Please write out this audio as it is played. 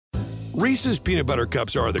Reese's Peanut Butter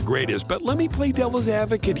Cups are the greatest, but let me play devil's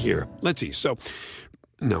advocate here. Let's see. So,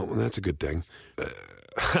 no, that's a good thing.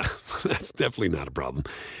 That's definitely not a problem.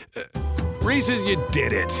 Reese's, you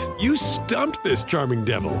did it. You stumped this charming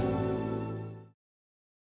devil.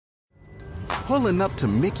 Pulling up to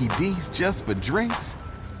Mickey D's just for drinks?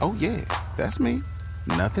 Oh, yeah, that's me.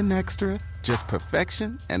 Nothing extra, just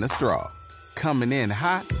perfection and a straw. Coming in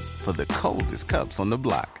hot for the coldest cups on the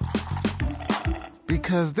block.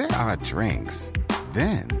 Because there are drinks.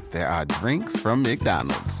 Then there are drinks from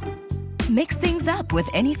McDonald's. Mix things up with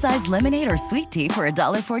any size lemonade or sweet tea for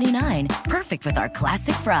 $1.49. Perfect with our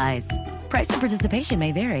classic fries. Price and participation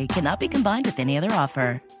may vary. Cannot be combined with any other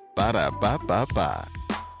offer. Ba-da-ba-ba-ba.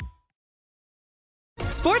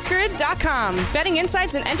 SportsGrid.com. Betting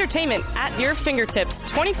insights and entertainment at your fingertips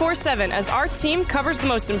 24/7 as our team covers the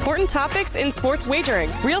most important topics in sports wagering.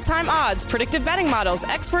 Real-time odds, predictive betting models,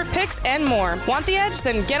 expert picks, and more. Want the edge?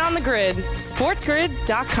 Then get on the grid.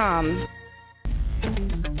 SportsGrid.com.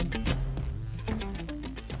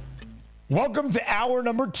 Welcome to hour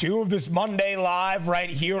number 2 of this Monday Live right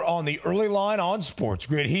here on the early line on Sports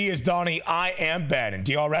Grid. He is Donnie, I am Ben. And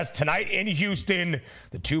DRS tonight in Houston,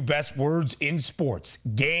 the 2 best words in sports.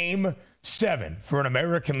 Game 7 for an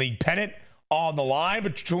American League pennant on the line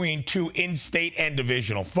between 2 in-state and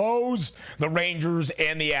divisional foes, the Rangers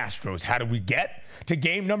and the Astros. How do we get to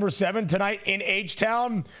game number 7 tonight in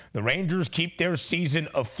H-Town? The Rangers keep their season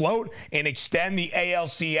afloat and extend the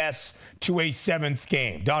ALCS to a 7th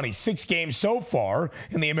game. Donnie, 6 games so far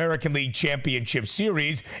in the American League Championship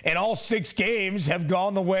Series, and all 6 games have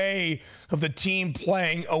gone the way of the team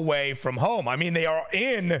playing away from home. I mean, they are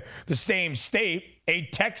in the same state, a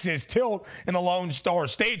Texas tilt in the Lone Star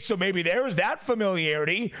State, so maybe there's that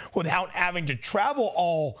familiarity without having to travel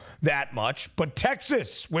all that much. But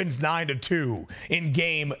Texas wins 9-2 in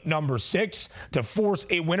game number 6 to force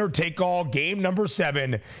a winner-take-all game number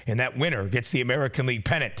 7, and that winner gets the American League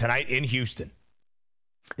pennant tonight in Houston.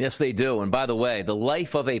 Yes, they do. And by the way, the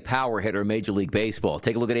life of a power hitter in Major League Baseball.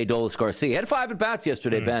 Take a look at Adolis Garcia. He had 5 at-bats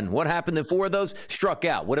yesterday, Ben. What happened in 4 of those? Struck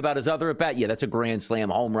out. What about his other at-bat? Yeah, that's a grand slam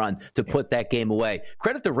home run to put that game away.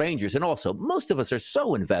 Credit the Rangers. And also, most of us are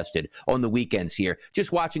so invested on the weekends here,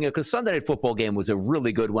 just watching it, because Sunday Night Football game was a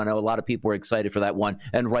really good one. I know a lot of people were excited for that one,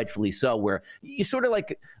 and rightfully so, where you sort of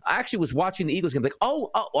like, I actually was watching the Eagles game, like,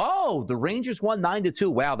 oh, the Rangers won 9-2.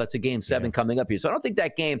 Wow, that's a game 7 coming up here. So I don't think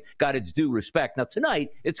that game got its due respect. Now, tonight,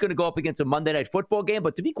 it's going to go up against a Monday Night Football game,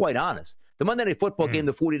 but to be quite honest, the Monday Night Football game,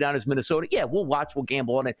 the 49ers, Minnesota, yeah, we'll watch, we'll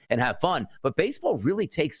gamble on it and have fun, but baseball really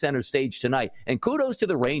takes center stage tonight, and kudos to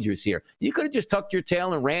the Rangers here. You could have just tucked your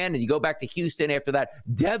tail and ran, and you go back to Houston after that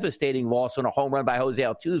devastating loss on a home run by Jose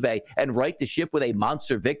Altuve and right the ship with a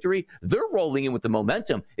monster victory. They're rolling in with the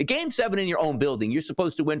momentum. A game 7 in your own building, you're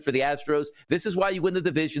supposed to win for the Astros. This is why you win the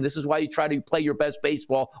division. This is why you try to play your best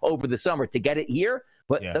baseball over the summer. To get it here,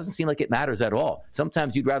 but it doesn't seem like it matters at all.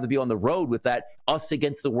 Sometimes you'd rather be on the road with that us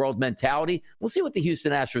against the world mentality. We'll see what the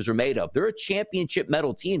Houston Astros are made of. They're a championship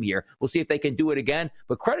medal team here. We'll see if they can do it again.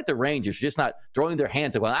 But credit the Rangers for just not throwing their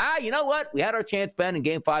hands up. You know what? We had our chance, Ben, in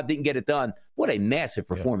game 5, didn't get it done. What a massive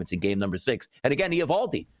performance in game number 6. And again,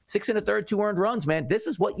 Eovaldi, 6 1/3, 2 earned runs, man. This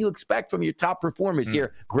is what you expect from your top performers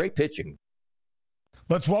here. Great pitching.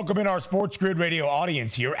 Let's welcome in our Sports Grid Radio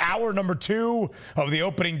audience here. Hour number 2 of the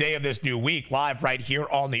opening day of this new week, live right here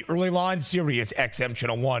on the early line, Sirius XM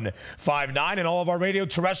Channel 159, and all of our radio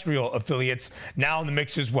terrestrial affiliates now in the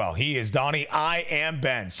mix as well. He is Donnie, I am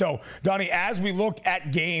Ben. So, Donnie, as we look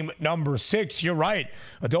at game number 6, you're right.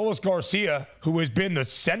 Adolis Garcia, who has been the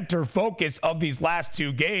center focus of these last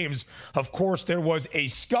 2 games, of course, there was a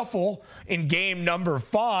scuffle in game number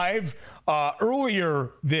 5.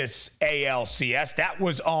 Earlier this ALCS. That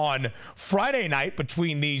was on Friday night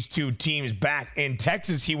between these 2 teams back in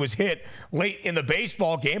Texas. He was hit late in the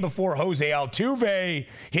baseball game before Jose Altuve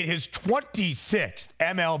hit his 26th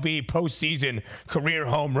MLB postseason career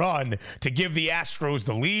home run to give the Astros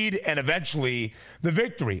the lead and eventually the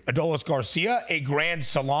victory. Adolis Garcia, a grand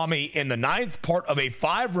salami in the 9th, part of a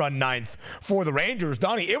 5-run 9th for the Rangers.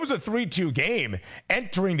 Donnie, it was a 3-2 game.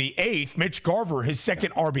 Entering the 8th, Mitch Garver, his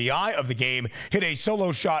second RBI of the game, hit a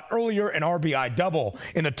solo shot earlier, an RBI double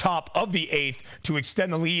in the top of the 8th to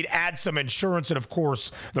extend the lead, add some insurance, and of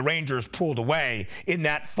course, the Rangers pulled away in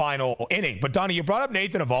that final inning. But Donnie, you brought up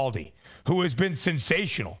Nathan Eovaldi. who has been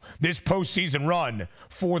sensational this postseason run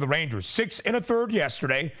for the Rangers. 6 1/3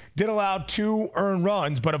 yesterday, did allow 2 earned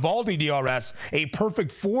runs, but Eovaldi, DRS, a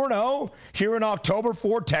perfect 4-0 here in October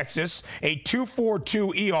for Texas, a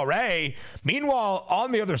 2.42 ERA. Meanwhile,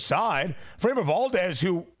 on the other side, Framber Valdez,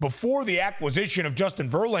 who before the acquisition of Justin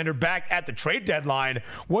Verlander back at the trade deadline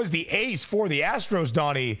was the ace for the Astros,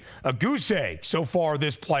 Donnie, a goose egg so far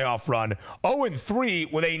this playoff run,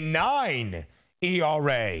 0-3 with a 9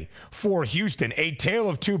 ERA for Houston. A tale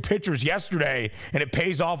of 2 pitchers yesterday, and it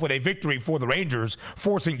pays off with a victory for the Rangers,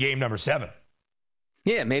 forcing game number 7.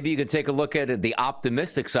 Yeah, maybe you could take a look at it, the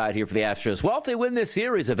optimistic side here for the Astros. Well, if they win this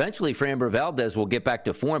series, eventually Framber Valdez will get back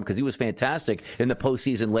to form because he was fantastic in the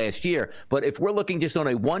postseason last year. But if we're looking just on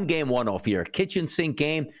a one-game one-off here, a kitchen sink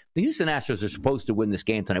game, the Houston Astros are supposed to win this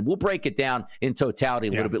game tonight. We'll break it down in totality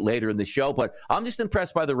a little bit later in the show, but I'm just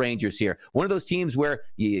impressed by the Rangers here. One of those teams where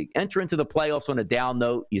you enter into the playoffs on a down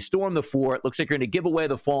note, you storm the fort, looks like you're going to give away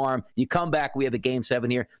the farm, you come back, we have a Game 7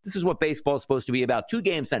 here. This is what baseball is supposed to be about. 2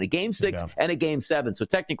 games tonight, a Game 6 and a Game 7. So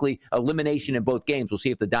technically, elimination in both games. We'll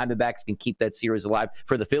see if the Diamondbacks can keep that series alive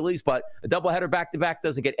for the Phillies, but a doubleheader back-to-back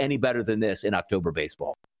doesn't get any better than this in October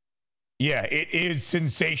baseball. Yeah, it is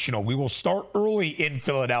sensational. We will start early in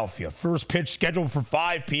Philadelphia. First pitch scheduled for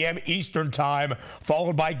 5 p.m. Eastern time,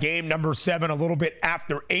 followed by game number 7 a little bit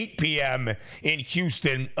after 8 p.m. in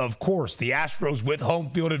Houston. Of course, the Astros with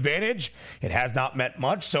home field advantage. It has not meant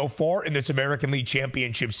much so far in this American League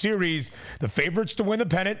Championship Series. The favorites to win the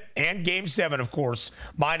pennant and game 7, of course,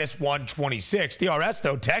 -126. DRS,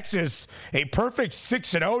 though, Texas, a perfect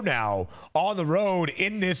 6-0 now on the road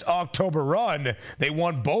in this October run. They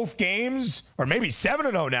won both games. Or maybe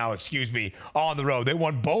 7-0 now, on the road. They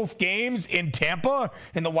won both games in Tampa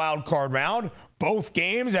in the wild card round. Both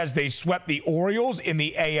games as they swept the Orioles in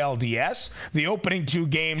the ALDS. The opening 2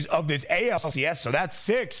 games of this ALCS, so that's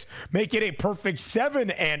 6. Make it a perfect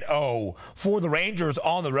 7-0 for the Rangers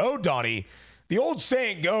on the road, Donnie. The old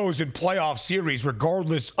saying goes in playoff series,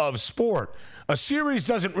 regardless of sport, a series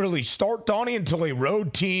doesn't really start, Donnie, until a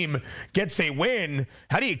road team gets a win.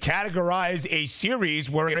 How do you categorize a series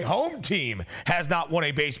where a home team has not won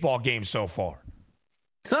a baseball game so far?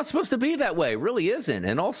 It's not supposed to be that way. It really isn't.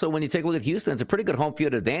 And also, when you take a look at Houston, it's a pretty good home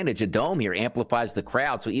field advantage. A dome here amplifies the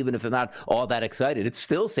crowd. So even if they're not all that excited, it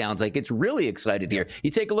still sounds like it's really excited here.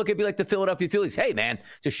 You take a look at like the Philadelphia Phillies. Hey, man,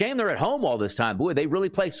 it's a shame they're at home all this time. Boy, they really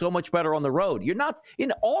play so much better on the road. You're not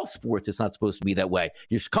in all sports. It's not supposed to be that way.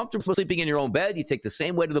 You're comfortable sleeping in your own bed. You take the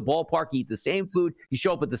same way to the ballpark. You eat the same food. You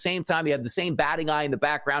show up at the same time. You have the same batting eye in the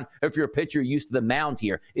background. If you're a pitcher, you're used to the mound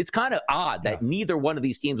here. It's kind of odd that neither one of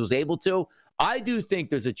these teams was able to. I do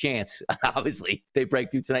think there's a chance, obviously, they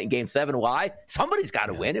break through tonight in Game 7. Why? Somebody's got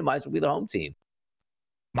to win. It might as well be the home team.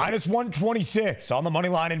 -126 on the money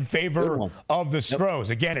line in favor of the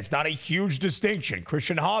Stros. Again, it's not a huge distinction.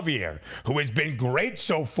 Christian Javier, who has been great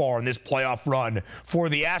so far in this playoff run for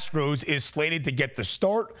the Astros, is slated to get the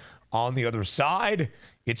start. On the other side,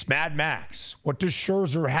 it's Mad Max. What does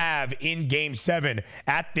Scherzer have in Game 7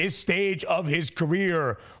 at this stage of his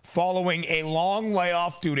career following a long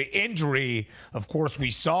layoff due to injury? Of course, we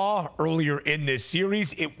saw earlier in this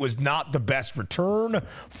series, it was not the best return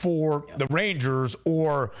for the Rangers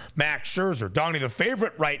or Max Scherzer. Donnie, the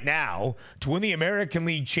favorite right now to win the American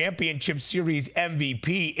League Championship Series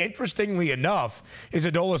MVP, interestingly enough, is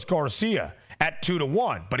Adolis Garcia at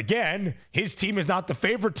 2-1. But again, his team is not the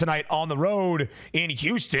favorite tonight on the road in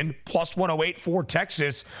Houston, +108 for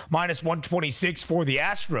Texas, -126 for the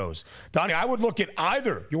Astros. Donnie, I would look at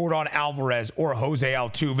either Yordan Alvarez or Jose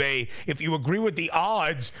Altuve if you agree with the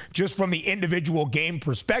odds just from the individual game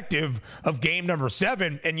perspective of game number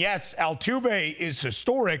 7. And yes, Altuve is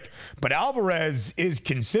historic, but Alvarez is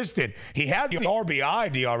consistent. He had the RBI,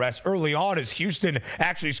 DRS, early on as Houston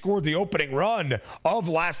actually scored the opening run of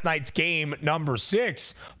last night's game number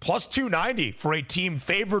 6, +290 for a team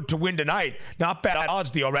favored to win tonight. Not bad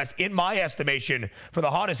odds, DRS, in my estimation, for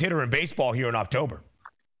the hottest hitter in baseball here in October.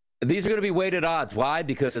 These are going to be weighted odds. Why?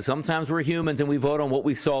 Because sometimes we're humans and we vote on what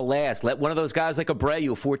we saw last. Let one of those guys like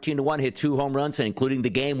Abreu, 14-1, hit 2 home runs, including the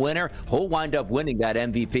game winner. He'll wind up winning that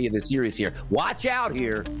MVP of the series here. Watch out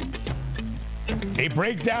here. A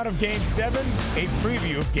breakdown of Game 7, a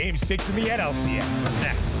preview of Game 6 in the NLCS. What's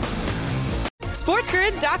next?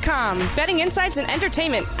 SportsGrid.com. Betting insights and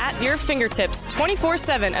entertainment at your fingertips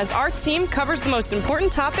 24/7 as our team covers the most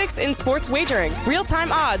important topics in sports wagering.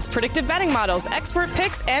 Real-time odds, predictive betting models, expert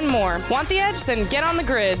picks, and more. Want the edge? Then get on the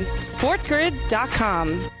grid.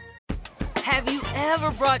 SportsGrid.com. Have you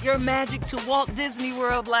ever brought your magic to Walt Disney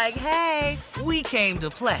World like, hey, we came to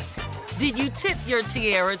play? Did you tip your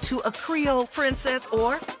tiara to a Creole princess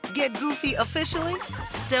or Get goofy officially?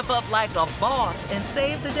 Step up like a boss and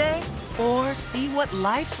save the day? Or see what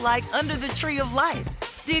life's like under the tree of life?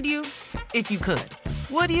 Did you? If you could.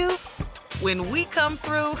 Would you? When we come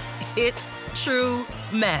through, it's true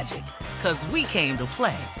magic. 'Cause we came to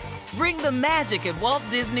play. Bring the magic at Walt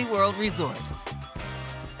Disney World Resort.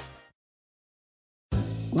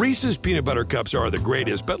 Reese's peanut butter cups are the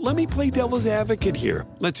greatest, but let me play devil's advocate here.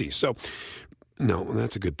 Let's see. So, no,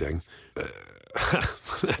 that's a good thing.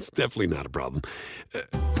 That's definitely not a problem.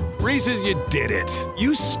 Reese's, you did it.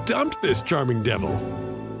 You stumped this charming devil.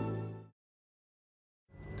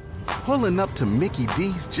 Pulling up to Mickey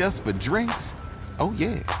D's just for drinks? Oh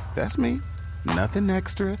yeah, that's me. Nothing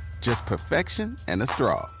extra, just perfection and a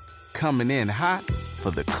straw. Coming in hot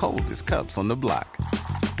for the coldest cups on the block.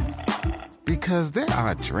 Because there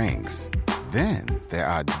are drinks. Then there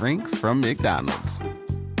are drinks from McDonald's.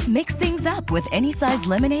 Mix things up with any size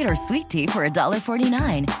lemonade or sweet tea for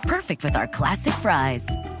 $1.49. Perfect with our classic fries.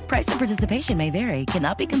 Price and participation may vary.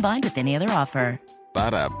 Cannot be combined with any other offer.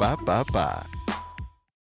 Ba-da-ba-ba-ba.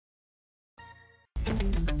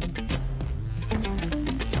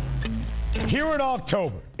 Here in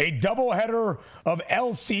October, a doubleheader of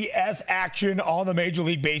LCS action on the Major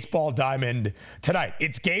League Baseball diamond tonight.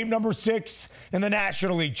 It's game number 6 in the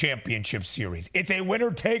National League Championship Series. It's a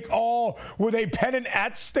winner-take-all with a pennant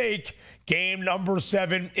at stake. Game number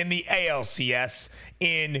 7 in the ALCS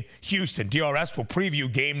in Houston. DRS will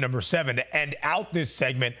preview game number 7 to end out this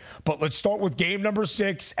segment, but let's start with game number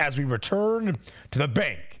 6 as we return to the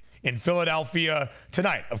bank in Philadelphia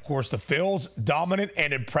tonight. Of course, the Phils dominant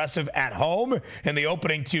and impressive at home in the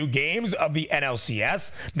opening 2 games of the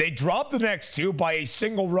NLCS. They dropped the next 2 by a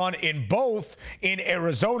single run in both in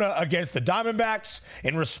Arizona against the Diamondbacks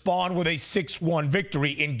and respond with a 6-1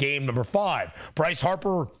 victory in game number 5. Bryce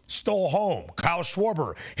Harper stole home. Kyle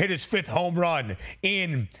Schwarber hit his 5th home run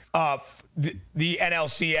in the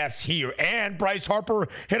NLCS here. And Bryce Harper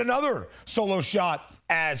hit another solo shot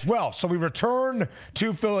as well. So we return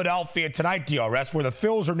to Philadelphia tonight, DRS, where the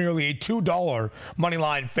Phils are nearly a $2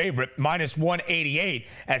 moneyline favorite, minus 188,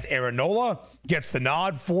 as Aaron Nola gets the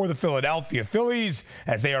nod for the Philadelphia Phillies,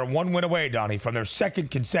 as they are 1 win away, Donnie, from their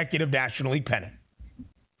 2nd consecutive National League pennant.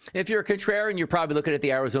 If you're a contrarian, you're probably looking at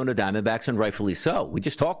the Arizona Diamondbacks, and rightfully so. We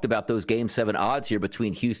just talked about those Game 7 odds here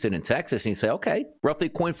between Houston and Texas, and you say, okay, roughly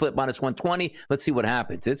coin flip minus 120. Let's see what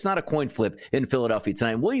happens. It's not a coin flip in Philadelphia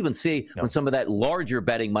tonight. And we'll even see when some of that larger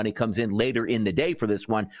betting money comes in later in the day for this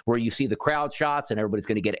one, where you see the crowd shots and everybody's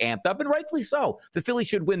going to get amped up, and rightfully so. The Phillies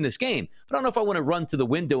should win this game. But I don't know if I want to run to the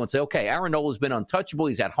window and say, okay, Aaron Nola's been untouchable.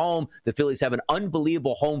 He's at home. The Phillies have an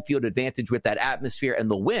unbelievable home field advantage with that atmosphere, and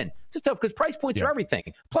they'll win. It's tough because price points are everything.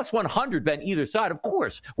 Plus 100 bet either side. Of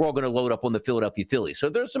course, we're all going to load up on the Philadelphia Phillies. So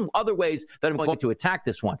there's some other ways that I'm going to attack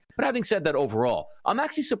this one. But having said that, overall, I'm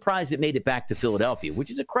actually surprised it made it back to Philadelphia, which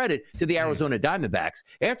is a credit to the Arizona Diamondbacks.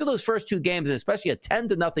 After those first 2 games, and especially a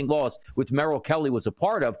 10-0 loss, which Merrill Kelly was a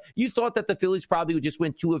part of, you thought that the Phillies probably would just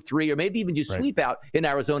win 2 of 3, or maybe even just sweep out in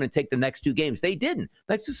Arizona and take the next 2 games. They didn't.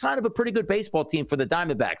 That's a sign of a pretty good baseball team for the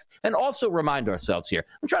Diamondbacks. And also remind ourselves here,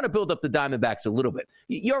 I'm trying to build up the Diamondbacks a little bit.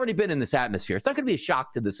 You already been in this atmosphere. It's not going to be a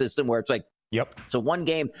shock to the system where it's like, it's a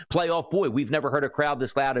 1-game playoff. Boy, we've never heard a crowd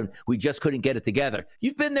this loud, and we just couldn't get it together.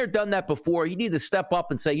 You've been there, done that before. You need to step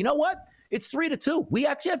up and say, you know what? It's 3-2. We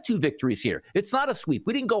actually have 2 victories here. It's not a sweep.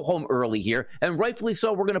 We didn't go home early here, and rightfully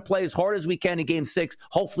so. We're going to play as hard as we can in Game 6,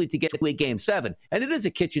 hopefully to get to a Game 7. And it is a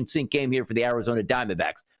kitchen sink game here for the Arizona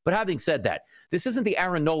Diamondbacks. But having said that, this isn't the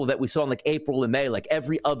Aaron Nola that we saw in like April and May. Like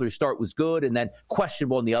every other start was good and then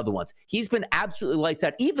questionable in the other ones. He's been absolutely lights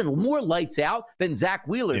out, even more lights out than Zach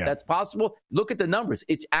Wheeler, if that's possible. Look at the numbers.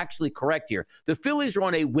 It's actually correct here. The Phillies are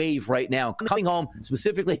on a wave right now, coming home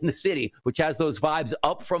specifically in the city, which has those vibes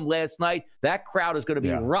up from last night. That crowd is going to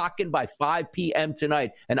be rocking by 5 p.m.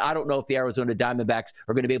 tonight, and I don't know if the Arizona Diamondbacks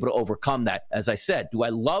are going to be able to overcome that. As I said, do I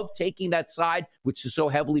love taking that side, which is so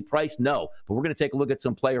heavily priced? No, but we're going to take a look at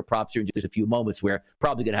some player props here in just a few moments where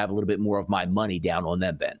probably going to have a little bit more of my money down on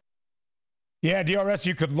them, Ben. Yeah, DRS,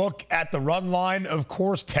 you could look at the run line, of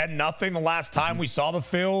course, 10-0 the last time we saw the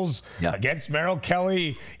Phils against Merrill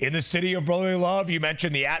Kelly in the city of brotherly love. You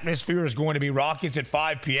mentioned the atmosphere is going to be raucous at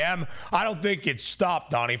 5 p.m. I don't think it's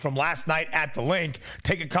stopped, Donnie, from last night at the link.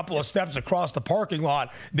 Take a couple of steps across the parking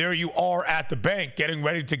lot. There you are at the bank getting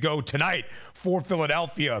ready to go tonight for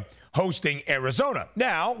Philadelphia hosting Arizona.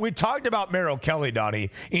 Now, we talked about Merrill Kelly,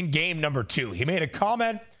 Donnie, in game number 2. He made a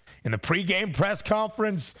comment in the pregame press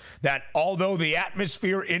conference that although the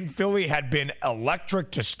atmosphere in Philly had been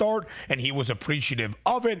electric to start and he was appreciative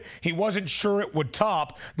of it, he wasn't sure it would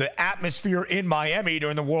top the atmosphere in Miami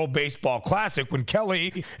during the World Baseball Classic when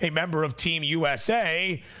Kelly, a member of Team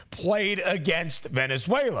USA, played against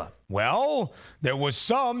Venezuela. Well, there was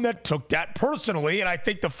some that took that personally, and I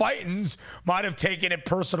think the Fightins might have taken it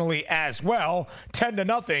personally as well,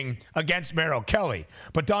 10-0 against Merrill Kelly.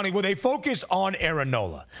 But, Donnie, with a focus on Aaron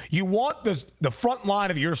Nola, you want the front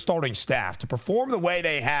line of your starting staff to perform the way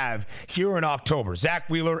they have here in October. Zach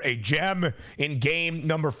Wheeler, a gem in game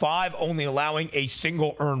number 5, only allowing a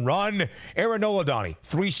single earned run. Aaron Nola, Donnie,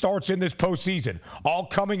 3 starts in this postseason, all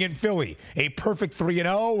coming in Philly. A perfect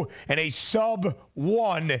 3-0 and a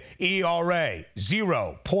sub-1 ERA.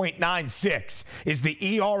 0.96 is the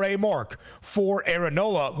ERA mark for Aaron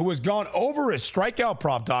Nola, who has gone over his strikeout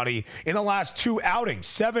prop, Donnie, in the last 2 outings.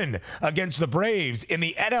 7 against the Braves in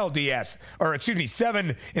the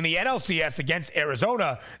 7 in the NLCS against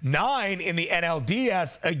Arizona, 9 in the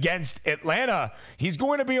NLDS against Atlanta. He's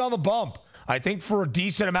going to be on the bump, I think, for a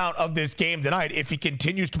decent amount of this game tonight. If he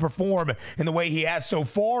continues to perform in the way he has so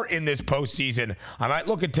far in this postseason, I might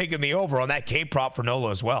look at taking the over on that K prop for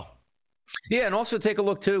Nola as well. Yeah, and also take a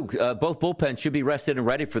look, too. Both bullpens should be rested and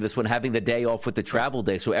ready for this one, having the day off with the travel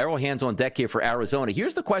day. So arrow hands on deck here for Arizona.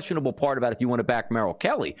 Here's the questionable part about if you want to back Merrill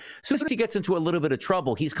Kelly. So since he gets into a little bit of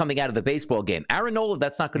trouble, he's coming out of the baseball game. Aaron Nola,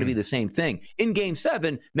 that's not going to be the same thing. In Game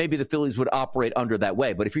 7, maybe the Phillies would operate under that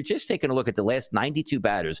way. But if you're just taking a look at the last 92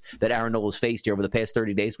 batters that Aaron Nola's faced here over the past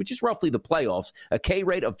 30 days, which is roughly the playoffs, a K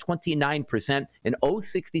rate of 29%, an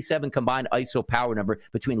 0.67 combined ISO power number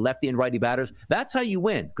between lefty and righty batters, that's how you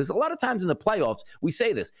win. Because a lot of times in the playoffs, we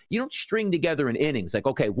say this, you don't string together in innings like,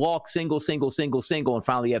 okay, walk, single, and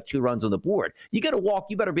finally you have 2 runs on the board. You got to walk.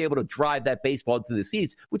 You better be able to drive that baseball into the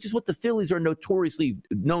seats, which is what the Phillies are notoriously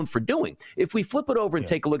known for doing. If we flip it over and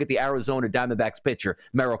take a look at the Arizona Diamondbacks pitcher,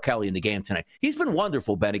 Merrill Kelly, in the game tonight, he's been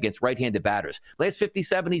wonderful, Ben, against right-handed batters. Last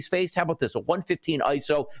 57 he's faced, how about this, a 115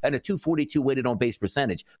 ISO and a 242 weighted on base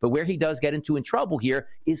percentage. But where he does get into trouble here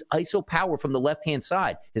is ISO power from the left-hand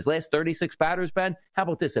side. His last 36 batters, Ben, how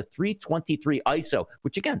about this, a 323 ISO,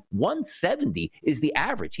 which again, 170 is the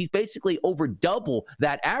average. He's basically over double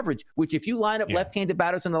that average, which if you line up left-handed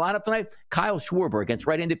batters in the lineup tonight, Kyle Schwarber against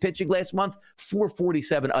right-handed pitching last month,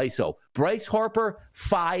 447 ISO. Bryce Harper,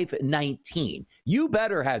 519. You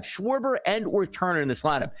better have Schwarber and or Turner in this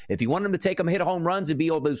lineup. If you want them to take them, hit home runs and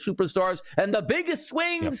be all those superstars and the biggest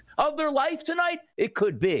swings of their life tonight, it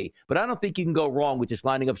could be. But I don't think you can go wrong with just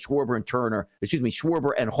lining up Schwarber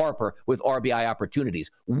and Harper with RBI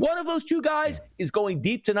opportunities. One of those two guys is going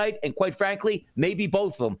deep tonight, and quite frankly, maybe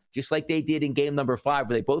both of them, just like they did in game number 5,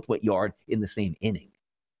 where they both went yard in the same inning.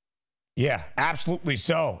 Yeah, absolutely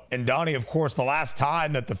so. And Donnie, of course, the last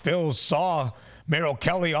time that the Phils saw Merrill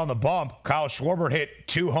Kelly on the bump, Kyle Schwarber hit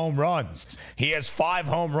 2 home runs. He has 5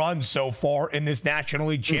 home runs so far in this National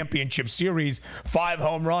League Championship Series. 5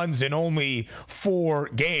 home runs in only 4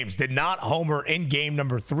 games. Did not homer in game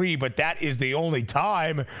number 3, but that is the only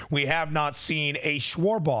time we have not seen a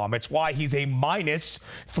Schwarbomb. It's why he's a minus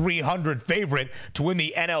 300 favorite to win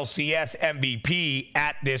the NLCS MVP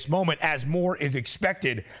at this moment, as more is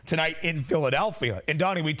expected tonight in Philadelphia. And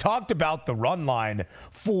Donnie, we talked about the run line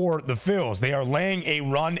for the Phils. They are laying a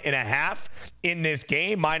run and a half in this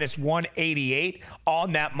game, minus 188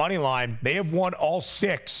 on that money line. They have won all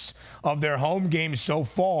 6 of their home games so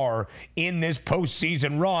far in this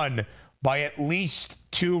postseason run by at least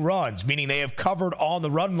 2 runs, meaning they have covered on the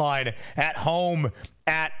run line at home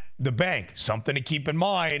at the bank. Something to keep in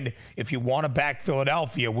mind if you want to back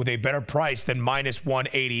Philadelphia with a better price than minus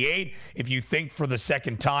 188. If you think for the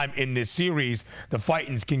second time in this series, the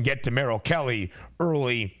Fightins can get to Merrill Kelly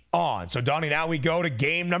early on. So, Donnie, now we go to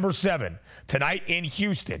game number 7. Tonight in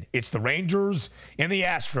Houston, it's the Rangers and the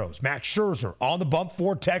Astros. Max Scherzer on the bump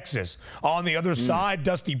for Texas. On the other side,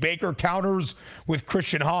 Dusty Baker counters with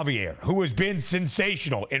Christian Javier, who has been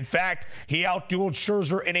sensational. In fact, he outdueled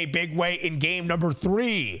Scherzer in a big way in game number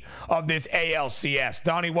 3 of this ALCS.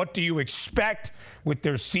 Donnie, what do you expect with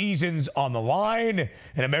their seasons on the line?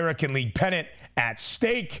 An American League pennant at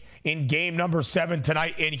stake in game number 7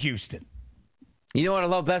 tonight in Houston. You know what I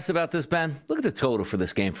love best about this, Ben? Look at the total for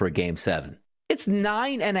this game for a Game 7. It's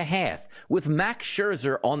 9.5 with Max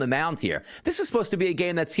Scherzer on the mound here. This is supposed to be a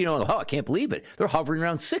game that's, I can't believe it. They're hovering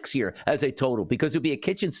around 6 here as a total because it'll be a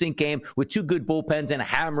kitchen sink game with two good bullpens and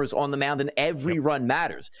hammers on the mound, and every run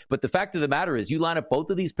matters. But the fact of the matter is, you line up both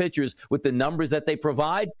of these pitchers with the numbers that they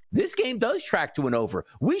provide, this game does track to an over.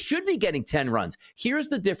 We should be getting 10 runs. Here's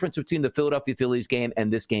the difference between the Philadelphia Phillies game and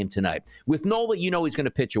this game tonight. With Nola, he's going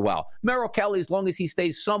to pitch a while. Merrill Kelly, as long as he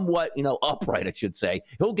stays somewhat, upright, I should say,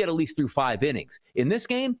 he'll get at least through 5 innings. In this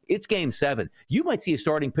game, it's game 7. You might see a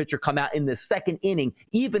starting pitcher come out in the second inning,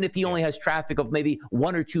 even if he only has traffic of maybe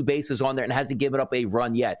 1 or 2 bases on there and hasn't given up a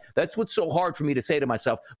run yet. That's what's so hard for me to say to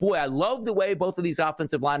myself, boy, I love the way both of these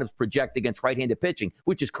offensive lineups project against right-handed pitching,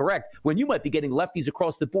 which is correct, when you might be getting lefties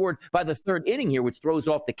across the board by the 3rd inning here, which throws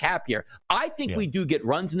off the cap here. I think we do get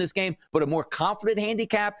runs in this game, but a more confident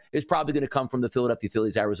handicap is probably going to come from the Philadelphia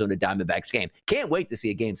Phillies Arizona Diamondbacks game. Can't wait to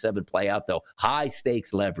see a game 7 play out, though. High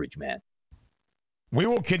stakes leverage, man. We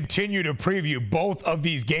will continue to preview both of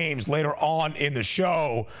these games later on in the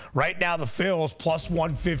show. Right now, the Phils plus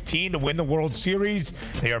 115 to win the World Series.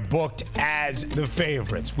 They are booked as the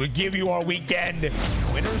favorites. We'll give you our weekend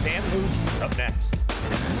winners and losers up next.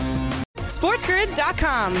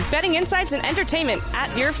 SportsGrid.com. Betting insights and entertainment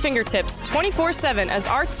at your fingertips 24/7 as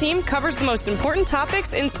our team covers the most important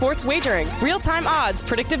topics in sports wagering. Real-time odds,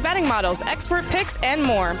 predictive betting models, expert picks, and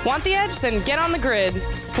more. Want the edge? Then get on the grid.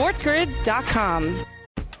 SportsGrid.com.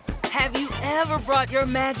 Have you ever brought your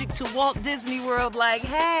magic to Walt Disney World like,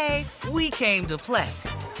 hey, we came to play?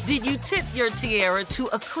 Did you tip your tiara to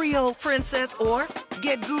a Creole princess or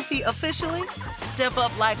get goofy officially? Step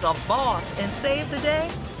up like a boss and save the day?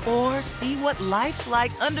 Or see what life's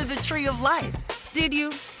like under the tree of life? Did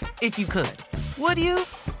you? If you could. Would you?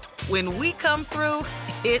 When we come through,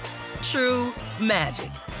 it's true magic.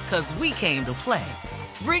 'Cause we came to play.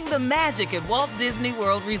 Bring the magic at Walt Disney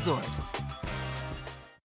World Resort.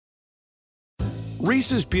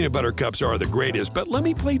 Reese's Peanut Butter Cups are the greatest, but let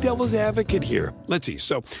me play devil's advocate here. Let's see.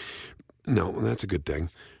 So, no, that's a good thing.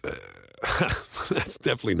 That's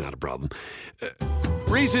definitely not a problem.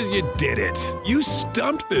 Reese's, you did it. You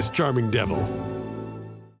stumped this charming devil.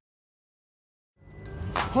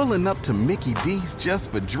 Pulling up to Mickey D's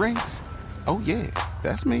just for drinks? Oh, yeah,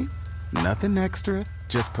 that's me. Nothing extra,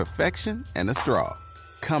 just perfection and a straw.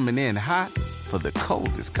 Coming in hot for the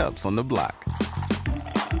coldest cups on the block.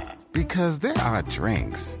 Because there are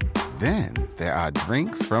drinks. Then there are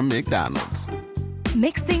drinks from McDonald's.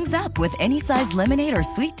 Mix things up with any size lemonade or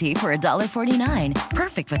sweet tea for $1.49.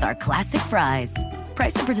 Perfect with our classic fries.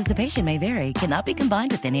 Price and participation may vary. Cannot be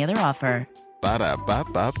combined with any other offer.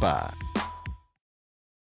 Ba-da-ba-ba-ba.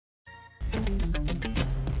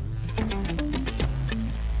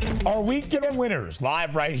 Our weekend winners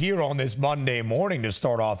live right here on this Monday morning to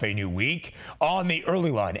start off a new week on the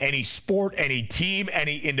early line. Any sport, any team,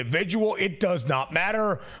 any individual, it does not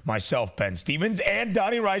matter. Myself, Ben Stevens, and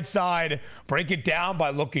Donnie Rightside break it down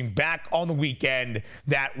by looking back on the weekend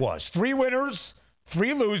that was. 3 winners,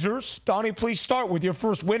 3 losers. Donnie, please start with your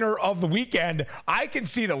first winner of the weekend. I can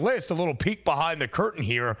see the list, a little peek behind the curtain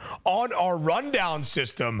here on our rundown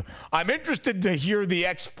system. I'm interested to hear the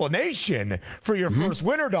explanation for your first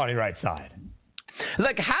winner, Donnie Rightside.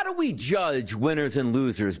 Like, how do we judge winners and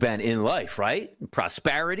losers, Ben, in life, right?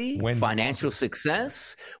 Prosperity, financial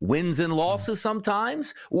success, wins and losses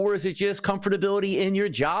sometimes? Or is it just comfortability in your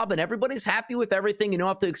job and everybody's happy with everything? You don't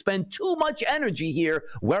have to expend too much energy here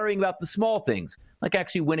worrying about the small things, like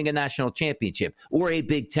actually winning a national championship or a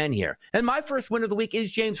Big Ten here. And my first winner of the week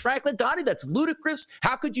is James Franklin. Donnie, that's ludicrous.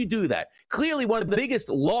 How could you do that? Clearly, one of the biggest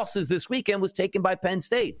losses this weekend was taken by Penn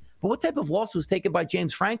State. But what type of loss was taken by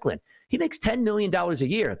James Franklin? He makes $10 million a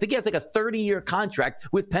year. I think he has like a 30-year contract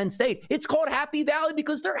with Penn State. It's called Happy Valley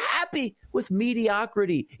because they're happy with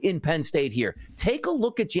mediocrity in Penn State here. Take a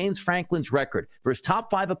look at James Franklin's record versus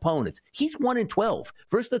top 5 opponents. He's 1-12.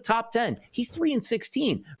 Versus the top 10, he's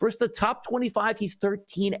 3-16. Versus the top 25, he's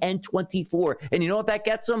 13-24. And you know what that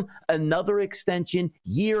gets him? Another extension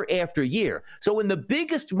year after year. So in the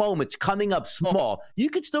biggest moments coming up small,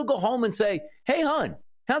 you could still go home and say, hey, hon,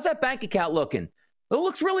 how's that bank account looking? It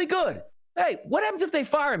looks really good. Hey, what happens if they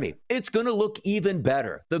fire me? It's going to look even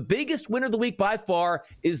better. The biggest winner of the week by far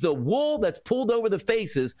is the wool that's pulled over the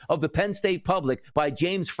faces of the Penn State public by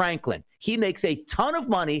James Franklin. He makes a ton of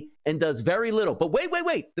money and does very little. But wait.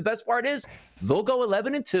 The best part is they'll go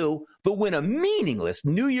 11-2. They'll win a meaningless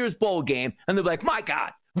New Year's Bowl game. And they'll be like, my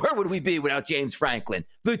God, where would we be without James Franklin?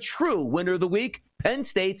 The true winner of the week, Penn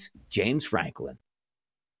State's James Franklin.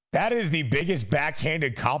 That is the biggest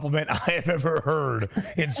backhanded compliment I have ever heard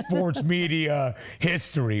in sports media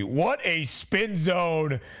history. What a spin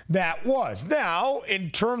zone that was. Now, in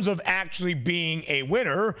terms of actually being a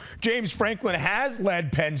winner, James Franklin has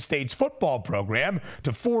led Penn State's football program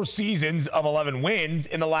to 4 seasons of 11 wins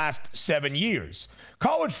in the last 7 years.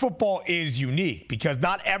 College football is unique because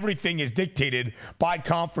not everything is dictated by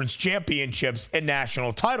conference championships and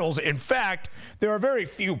national titles. In fact, there are very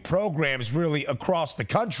few programs really across the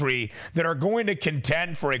country that are going to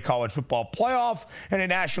contend for a college football playoff and a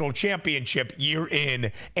national championship year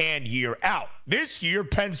in and year out. This year,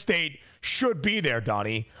 Penn State should be there,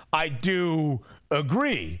 Donnie. I do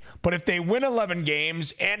agree. But if they win 11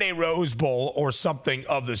 games and a Rose Bowl or something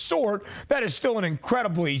of the sort, that is still an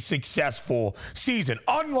incredibly successful season.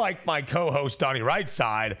 Unlike my co-host Donnie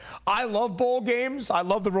Rightside, I love bowl games. I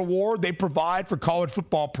love the reward they provide for college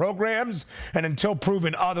football programs. And until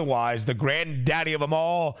proven otherwise, the granddaddy of them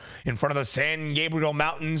all in front of the San Gabriel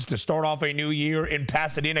Mountains to start off a new year in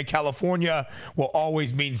Pasadena, California will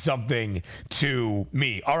always mean something to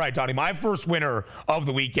me. All right, Donnie, my first winner of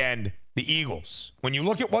the weekend, the Eagles. When you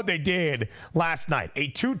look at what they did last night,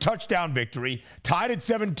 a 2-touchdown victory, tied at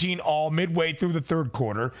 17-all midway through the third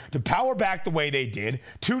quarter, to power back the way they did,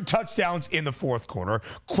 2 touchdowns in the fourth quarter,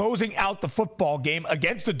 closing out the football game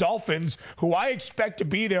against the Dolphins, who I expect to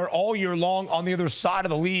be there all year long on the other side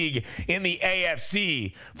of the league in the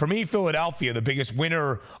AFC. For me, Philadelphia, the biggest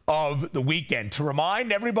winner of the weekend. To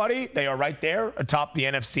remind everybody, they are right there atop the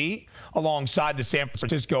NFC alongside the San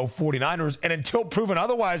Francisco 49ers. And until proven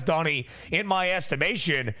otherwise, Donnie, in my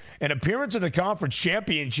estimation, an appearance in the conference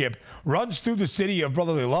championship runs through the city of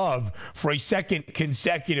brotherly love for a second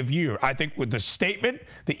consecutive year. I think with the statement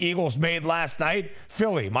the Eagles made last night,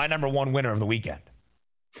 Philly, my number one winner of the weekend.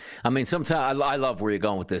 I mean, sometimes I love where you're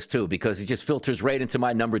going with this, too, because it just filters right into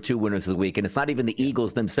my number 2 winners of the week. And it's not even the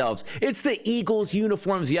Eagles themselves. It's the Eagles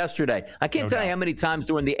uniforms yesterday. I can't tell you how many times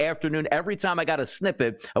during the afternoon, every time I got a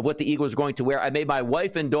snippet of what the Eagles were going to wear, I made my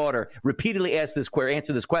wife and daughter repeatedly answer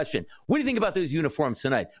this question. What do you think about those uniforms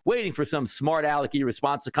tonight? Waiting for some smart alecky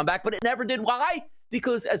response to come back, but it never did. Why?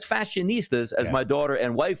 Because as fashionistas, as my daughter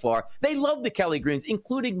and wife are, they love the Kelly Greens,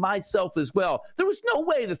 including myself as well. There was no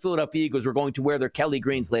way the Philadelphia Eagles were going to wear their Kelly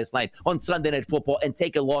Greens last night on Sunday Night Football and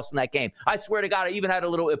take a loss in that game. I swear to God, I even had a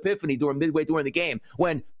little epiphany midway during the game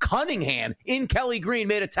when Cunningham in Kelly Green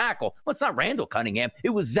made a tackle. Well, it's not Randall Cunningham.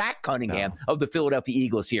 It was Zach Cunningham of the Philadelphia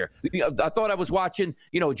Eagles here. I thought I was watching,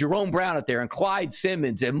 Jerome Brown out there and Clyde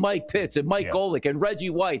Simmons and Mike Pitts and Mike Golick and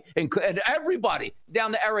Reggie White and everybody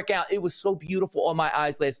down to Eric Allen. It was so beautiful on my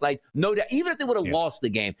eyes last night. No doubt, even if they would have lost the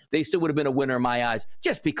game, they still would have been a winner in my eyes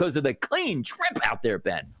just because of the clean trip out there,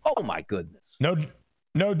 Ben. Oh, my goodness.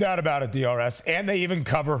 No doubt about it, DRS. And they even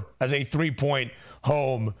cover as a 3-point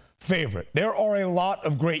home favorite. There are a lot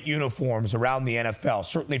of great uniforms around the NFL,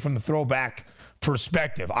 certainly from the throwback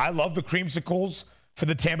perspective. I love the creamsicles for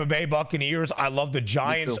the Tampa Bay Buccaneers. I love the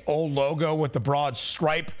Giants' old logo with the broad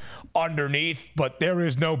stripe underneath, but there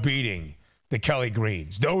is no beating the Kelly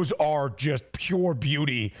Greens. Those are just pure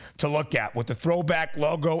beauty to look at. With the throwback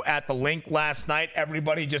logo at the link last night,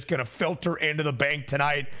 everybody just going to filter into the bank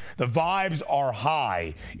tonight. The vibes are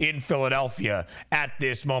high in Philadelphia at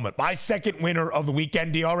this moment. My second winner of the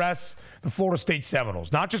weekend, DRS, the Florida State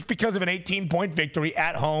Seminoles. Not just because of an 18-point victory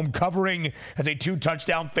at home, covering as a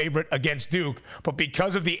 2-touchdown favorite against Duke, but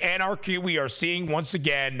because of the anarchy we are seeing once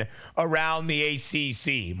again around the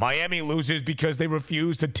ACC. Miami loses because they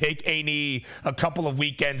refused to take a knee a couple of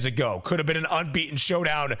weekends ago. Could have been an unbeaten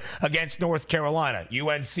showdown against North Carolina.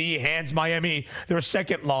 UNC hands Miami their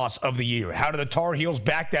second loss of the year. How do the Tar Heels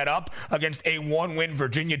back that up against a 1-win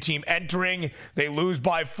Virginia team entering? They lose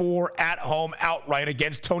by 4 at home outright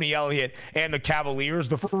against Tony Elliott and the Cavaliers.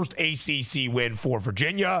 The first ACC win for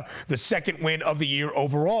Virginia, the second win of the year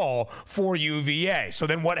overall for UVA. So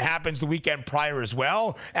then what happens the weekend prior as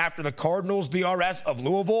well? After the Cardinals, DRS of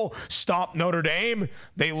Louisville, stomp Notre Dame,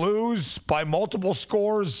 they lose by multiple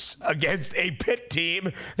scores against a Pitt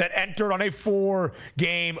team that entered on a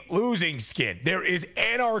 4-game losing skid. There is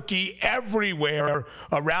anarchy everywhere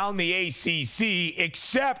around the ACC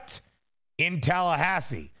except in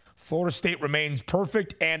Tallahassee. Florida State remains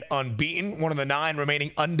perfect and unbeaten, one of the 9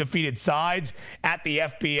 remaining undefeated sides at the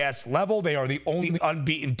FBS level. They are the only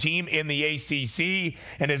unbeaten team in the ACC.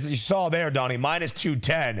 And as you saw there, Donnie, minus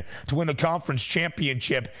 210 to win the conference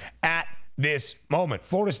championship at this moment.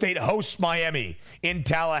 Florida State hosts Miami in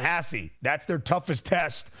Tallahassee. That's their toughest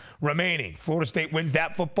test remaining. Florida State wins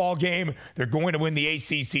that football game. They're going to win the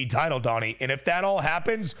ACC title, Donnie. And if that all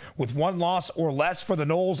happens with one loss or less for the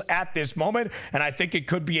Noles at this moment, and I think it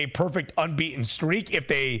could be a perfect unbeaten streak if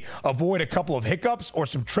they avoid a couple of hiccups or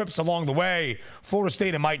some trips along the way, Florida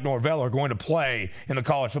State and Mike Norvell are going to play in the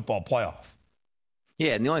college football playoff.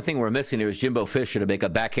 Yeah, and the only thing we're missing here is Jimbo Fisher to make a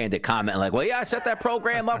backhanded comment like, well, yeah, I set that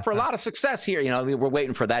program up for a lot of success here. You know, I mean, we're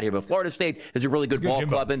waiting for that here. But Florida State is a really good ball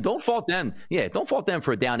club, and don't fault them. Yeah, don't fault them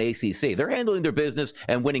for a down ACC. They're handling their business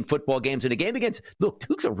and winning football games in a game against, look,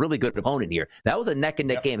 Duke's a really good opponent here. That was a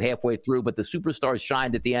neck-and-neck game halfway through, but the superstars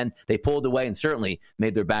shined at the end. They pulled away and certainly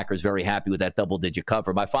made their backers very happy with that double-digit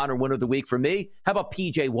cover. My final winner of the week for me, how about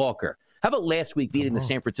P.J. Walker? How about last week beating the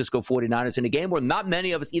San Francisco 49ers in a game where not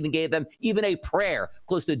many of us even gave them even a prayer,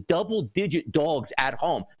 close to double-digit dogs at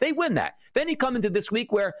home? They win that. Then you come into this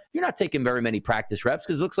week where you're not taking very many practice reps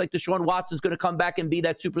because it looks like Deshaun Watson's going to come back and be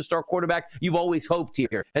that superstar quarterback you've always hoped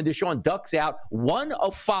here. And Deshaun ducks out 1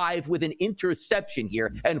 of 5 with an interception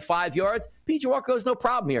here and 5 yards. P.J. Walker goes, no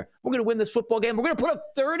problem here. We're going to win this football game. We're going to put up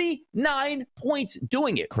 39 points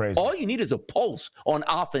doing it. Crazy. All you need is a pulse on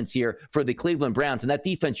offense here for the Cleveland Browns, and that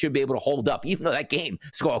defense should be able to hold up, even though that game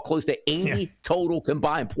scored close to 80 total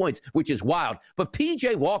combined points, which is wild. But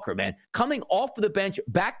P.J. Walker, man, coming off of the bench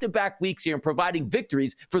back-to-back weeks here and providing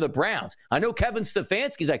victories for the Browns. I know Kevin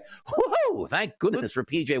Stefanski's like, whoo, thank goodness for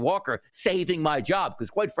P.J. Walker saving my job, because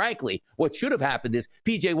quite frankly, what should have happened is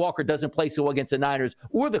P.J. Walker doesn't play so well against the Niners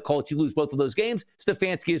or the Colts. You lose both of those games.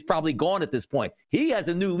 Stefanski is probably gone at this point. He has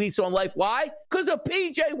a new lease on life. Why? Because of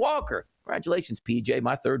P.J. Walker. Congratulations, P.J.,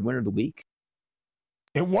 my third winner of the week.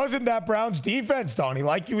 It wasn't that Browns defense, Donnie,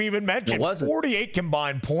 like you even mentioned. It wasn't. 48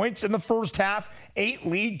 combined points in the first half, 8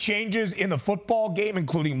 lead changes in the football game,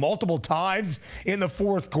 including multiple times in the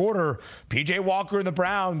fourth quarter. P.J. Walker and the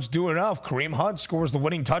Browns do enough. Kareem Hunt scores the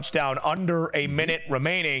winning touchdown under a minute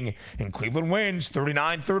remaining, and Cleveland wins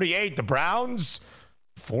 39-38. The Browns,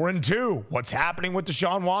 4-2. What's happening with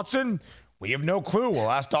Deshaun Watson? We have no clue. We'll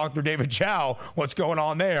ask Dr. David Chow what's going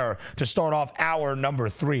on there to start off hour number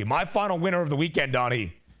 3. My final winner of the weekend,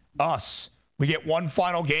 Donnie, us. We get one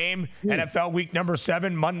final game, NFL week number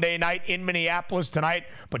 7, Monday night in Minneapolis tonight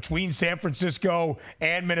between San Francisco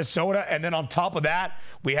and Minnesota. And then on top of that,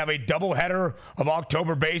 we have a doubleheader of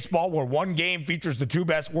October baseball where one game features the 2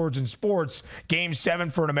 best words in sports. Game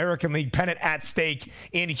 7 for an American League pennant at stake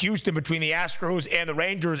in Houston between the Astros and the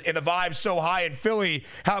Rangers. And the vibe's so high in Philly,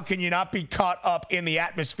 how can you not be caught up in the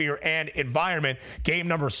atmosphere and environment? Game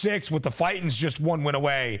number 6 with the Fightins just 1 win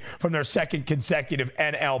away from their second consecutive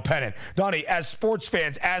NL pennant. Donnie, as sports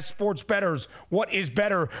fans, as sports bettors, what is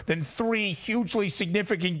better than 3 hugely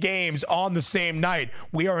significant games on the same night?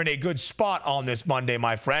 We are in a good spot on this Monday,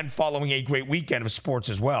 my friend, following a great weekend of sports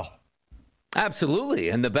as well. Absolutely.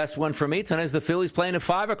 And the best one for me tonight is the Phillies playing at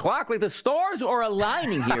 5 o'clock. Like, the stars are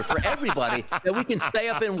aligning here for everybody that we can stay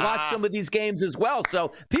up and watch some of these games as well.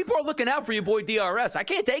 So people are looking out for your boy DRS. I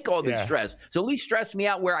can't take all this stress. So at least stress me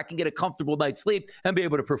out where I can get a comfortable night's sleep and be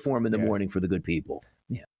able to perform in the morning for the good people.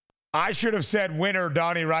 Yeah. I should have said winner,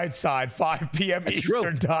 Donnie Rightside, 5 p.m. That's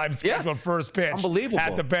Eastern true. time, scheduled first pitch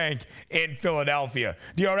at the bank in Philadelphia.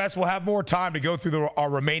 DRS will have more time to go through our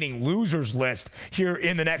remaining losers list here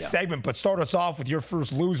in the next segment, but start us off with your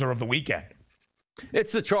first loser of the weekend.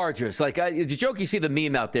 It's the Chargers. Like, the joke, you see the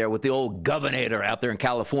meme out there with the old governor out there in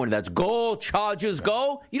California. That's go, Chargers,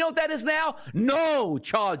 go. You know what that is now? No,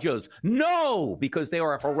 Chargers. No, because they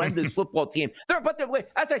are a horrendous football team.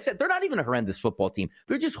 As I said, they're not even a horrendous football team.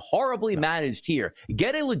 They're just horribly managed here.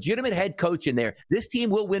 Get a legitimate head coach in there. This team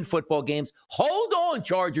will win football games. Hold on,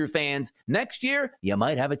 Charger fans. Next year, you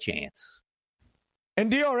might have a chance. And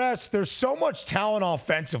DRS, there's so much talent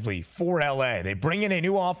offensively for LA. They bring in a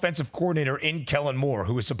new offensive coordinator in Kellen Moore,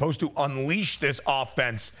 who is supposed to unleash this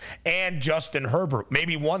offense, and Justin Herbert.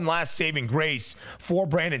 Maybe one last saving grace for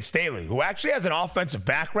Brandon Staley, who actually has an offensive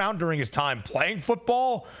background during his time playing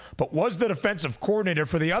football, but was the defensive coordinator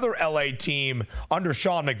for the other LA team under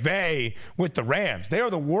Sean McVay with the Rams. They are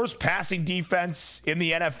the worst passing defense in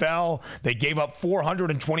the NFL. They gave up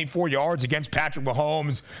 424 yards against Patrick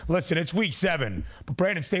Mahomes. Listen, it's week 7. But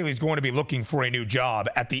Brandon Staley is going to be looking for a new job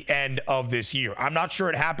at the end of this year. I'm not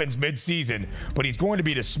sure it happens mid-season, but he's going to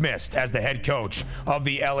be dismissed as the head coach of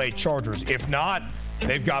the LA Chargers. If not,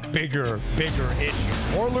 they've got bigger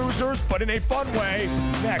issues. More losers, but in a fun way,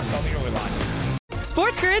 next on the Early Line.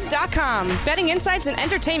 SportsGrid.com. Betting insights and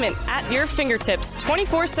entertainment at your fingertips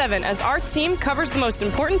 24/7 as our team covers the most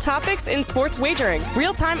important topics in sports wagering.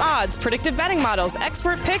 Real-time odds, predictive betting models,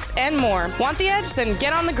 expert picks, and more. Want the edge? Then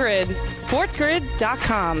get on the grid.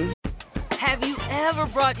 SportsGrid.com. Have you ever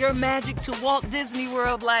brought your magic to Walt Disney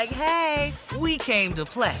World like, hey, we came to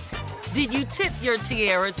play? Did you tip your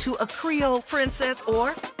tiara to a Creole princess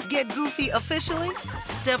or get goofy officially?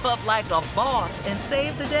 Step up like a boss and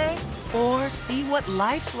save the day? Or see what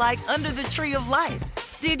life's like under the tree of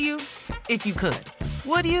life? Did you? If you could.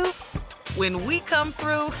 Would you? When we come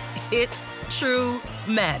through, it's true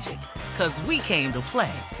magic. 'Cause we came to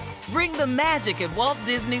play. Bring the magic at Walt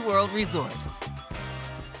Disney World Resort.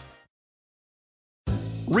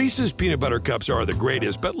 Reese's peanut butter cups are the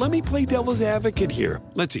greatest, but let me play devil's advocate here.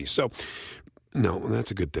 Let's see. So, no,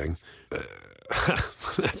 that's a good thing.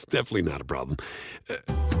 That's definitely not a problem.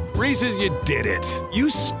 Reese's, you did it. You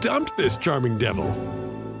stumped this charming devil.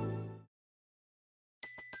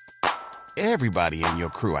 Everybody in your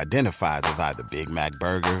crew identifies as either Big Mac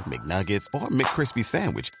Burger, McNuggets, or McCrispy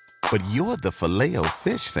Sandwich. But you're the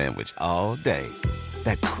Filet-O-Fish Sandwich all day.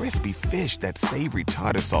 That crispy fish, that savory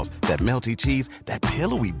tartar sauce, that melty cheese, that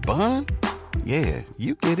pillowy bun. Yeah,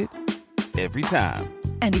 you get it. Every time.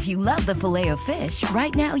 And if you love the Filet-O-Fish,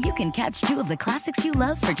 right now you can catch two of the classics you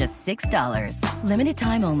love for just $6. Limited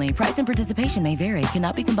time only. Price and participation may vary.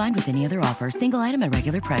 Cannot be combined with any other offer. Single item at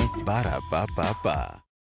regular price. Ba-da-ba-ba-ba.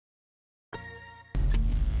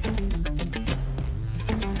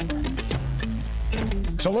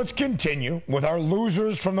 So let's continue with our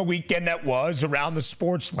losers from the weekend that was around the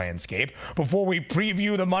sports landscape before we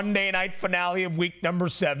preview the Monday night finale of week number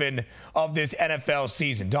 7 of this NFL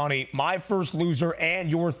season. Donnie, my first loser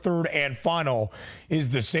and your third and final is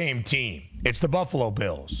the same team. It's the Buffalo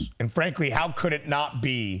Bills. And frankly, how could it not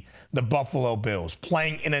be the Buffalo Bills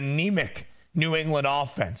playing an anemic New England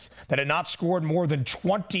offense that had not scored more than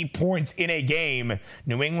 20 points in a game?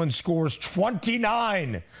 New England scores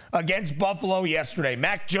 29 against Buffalo yesterday.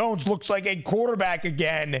 Mac Jones looks like a quarterback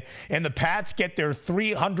again, and the Pats get their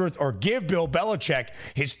 300th, or give Bill Belichick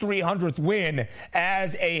his 300th win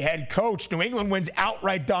as a head coach. New England wins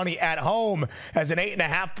outright, Donnie, at home as an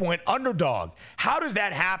 8.5-point underdog. How does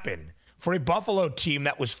that happen for a Buffalo team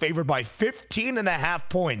that was favored by 15.5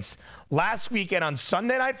 points last weekend on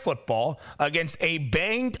Sunday Night Football against a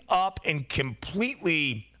banged up and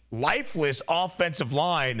completely lifeless offensive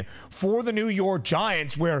line for the New York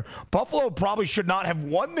Giants, where Buffalo probably should not have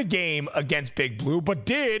won the game against Big Blue, but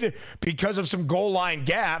did because of some goal line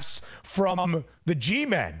gaffes from the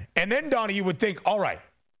G-men? And then, Donnie, you would think, all right,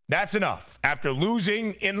 that's enough. After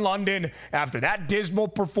losing in London, after that dismal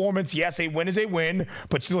performance, yes, a win is a win,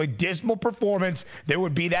 but still a dismal performance, there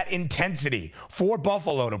would be that intensity for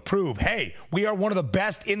Buffalo to prove, hey, we are one of the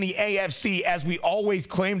best in the AFC, as we always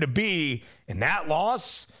claim to be. And that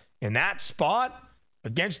loss in that spot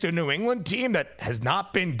against a New England team that has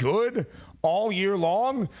not been good all year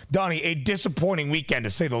long, Donnie, a disappointing weekend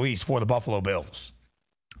to say the least for the Buffalo Bills.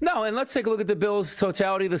 No, and let's take a look at the Bills'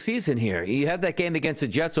 totality of the season here. You had that game against the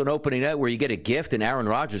Jets on opening night where you get a gift and Aaron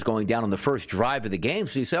Rodgers going down on the first drive of the game.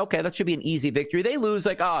 So you say, okay, that should be an easy victory. They lose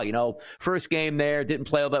like, first game there, didn't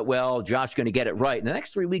play all that well. Josh going to get it right. In the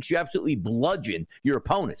next 3 weeks, you absolutely bludgeon your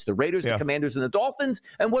opponents, the Raiders, the Commanders, and the Dolphins.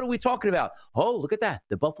 And what are we talking about? Oh, look at that.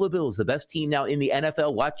 The Buffalo Bills, the best team now in the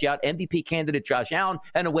NFL. Watch out. MVP candidate Josh Allen,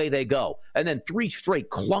 and away they go. And then 3 straight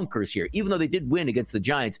clunkers here, even though they did win against the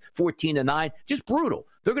Giants 14-9. Just brutal.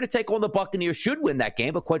 They're going to take on the Buccaneers, should win that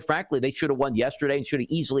game, but quite frankly, they should have won yesterday and should have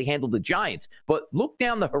easily handled the Giants. But look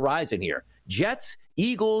down the horizon here. Jets,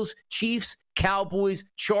 Eagles, Chiefs, Cowboys,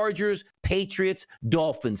 Chargers, Patriots,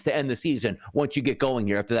 Dolphins to end the season once you get going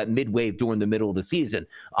here after that mid-wave during the middle of the season.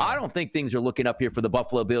 I don't think things are looking up here for the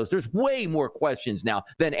Buffalo Bills. There's way more questions now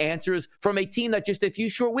than answers from a team that just a few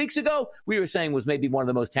short weeks ago we were saying was maybe one of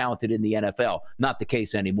the most talented in the NFL. Not the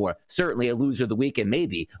case anymore. Certainly a loser of the week and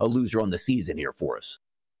maybe a loser on the season here for us.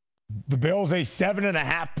 The Bills, a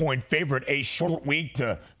 7.5-point favorite, a short week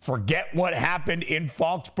to forget what happened in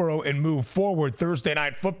Foxborough and move forward. Thursday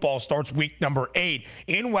Night Football starts week number 8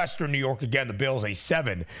 in Western New York. Again, the Bills, a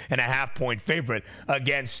 7.5-point favorite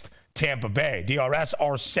against Tampa Bay. DRS,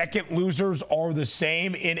 our second losers are the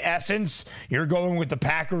same in essence. You're going with the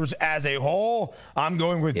Packers as a whole. I'm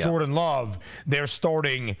going with Jordan Love, their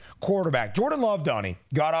starting quarterback. Jordan Love, Donnie,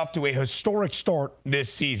 got off to a historic start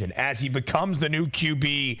this season as he becomes the new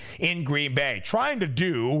QB in Green Bay, trying to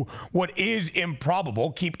do what is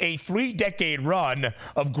improbable, keep a 3-decade run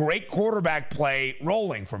of great quarterback play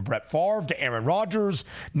rolling from Brett Favre to Aaron Rodgers,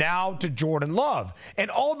 now to Jordan Love. And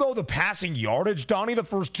although the passing yardage, Donnie, the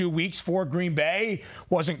first 2 weeks for Green Bay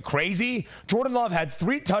wasn't crazy, Jordan Love had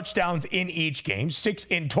 3 touchdowns in each game, 6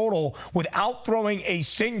 in total, without throwing a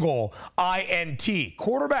single INT.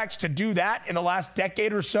 Quarterbacks to do that in the last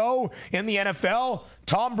decade or so in the NFL,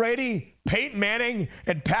 Tom Brady, Peyton Manning,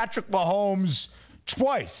 and Patrick Mahomes.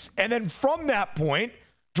 twice. And then from that point,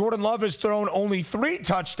 Jordan Love has thrown only 3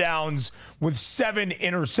 touchdowns with 7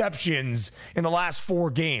 interceptions in the last 4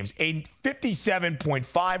 games. A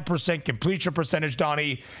 57.5% completion percentage,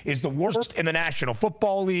 Donnie, is the worst in the National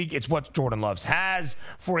Football League. It's what Jordan Love has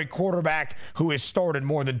for a quarterback who has started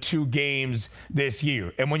more than 2 games this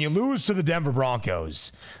year. And when you lose to the Denver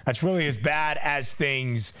Broncos, that's really as bad as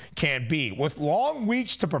things can be. With long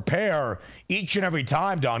weeks to prepare each and every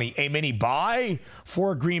time, Donnie, a mini bye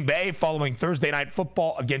for Green Bay following Thursday Night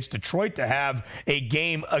Football against Detroit to have a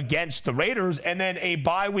game against the Raiders, and then a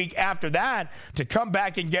bye week after that to come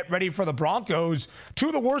back and get ready for the Broncos, 2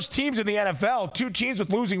 of the worst teams in the NFL, 2 teams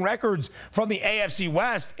with losing records from the AFC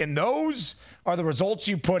West, and those are the results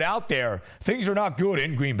you put out there. Things are not good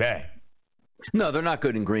in Green Bay. No, they're not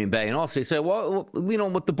good in Green Bay. And also you say, well, you know,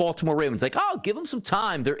 with the Baltimore Ravens, like, oh, give them some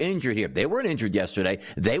time. They're injured here. They weren't injured yesterday.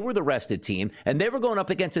 They were the rested team, and they were going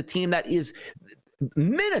up against a team that is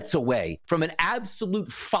minutes away from an absolute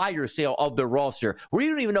fire sale of their roster where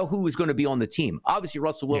you don't even know who is going to be on the team. Obviously,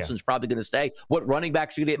 Russell Wilson's probably going to stay. What running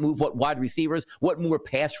backs are going to get moved, what wide receivers, what more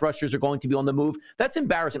pass rushers are going to be on the move. That's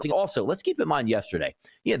embarrassing. Also, let's keep in mind yesterday,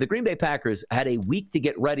 the Green Bay Packers had a week to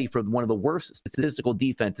get ready for one of the worst statistical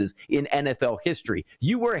defenses in NFL history.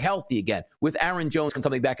 You were healthy again with Aaron Jones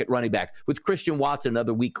coming back at running back, with Christian Watson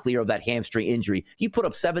another week clear of that hamstring injury. You put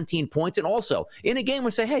up 17 points, and also in a game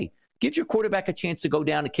where say, hey, give your quarterback a chance to go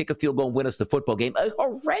down and kick a field goal and win us the football game. A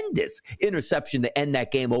horrendous interception to end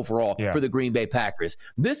that game overall for the Green Bay Packers.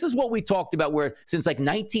 This is what we talked about where since like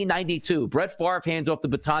 1992, Brett Favre hands off the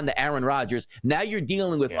baton to Aaron Rodgers. Now you're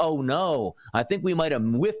dealing with, oh no, I think we might have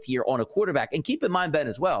whiffed here on a quarterback. And keep in mind, Ben,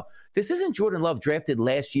 as well, this isn't Jordan Love drafted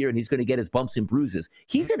last year and he's going to get his bumps and bruises.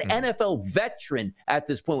 He's an NFL veteran at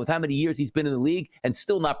this point with how many years he's been in the league and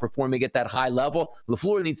still not performing at that high level.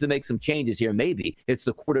 LaFleur needs to make some changes here. Maybe it's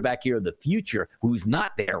the quarterback here of the future who's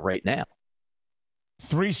not there right now.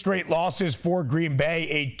 3 straight losses for Green Bay,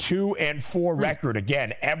 a 2-4 record.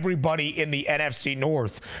 Again, everybody in the NFC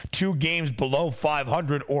North, 2 games below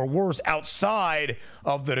 500 or worse outside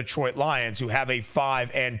of the Detroit Lions, who have a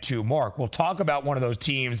 5-2 mark. We'll talk about one of those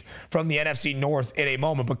teams from the NFC North in a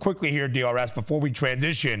moment, but quickly here, DRS, before we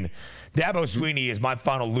transition, Dabo Swinney is my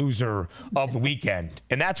final loser of the weekend,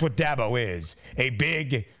 and that's what Dabo is, a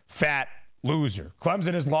big, fat loser.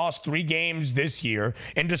 Clemson has lost 3 games this year,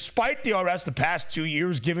 and despite DRS the past 2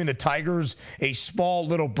 years giving the Tigers a small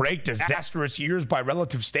little break, disastrous years by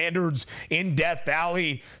relative standards in Death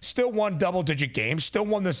Valley, still won double-digit games, still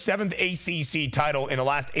won the 7th ACC title in the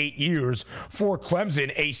last 8 years for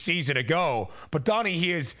Clemson a season ago. But Donnie, he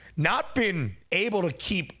has not been able to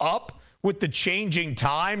keep up with the changing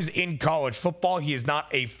times in college football. He is not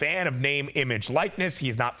a fan of name, image, likeness. He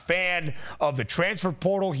is not a fan of the transfer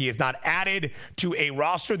portal. He is not added to a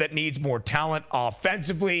roster that needs more talent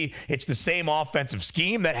offensively. It's the same offensive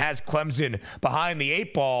scheme that has Clemson behind the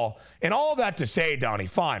 8 ball. And all of that to say, Donnie,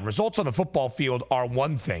 fine, results on the football field are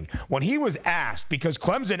one thing. When he was asked, because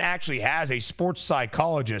Clemson actually has a sports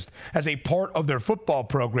psychologist as a part of their football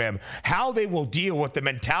program, how they will deal with the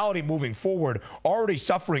mentality moving forward, already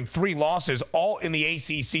suffering 3 losses, all in the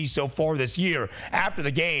ACC so far this year. After the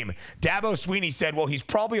game, Dabo Swinney said, well, he's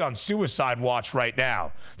probably on suicide watch right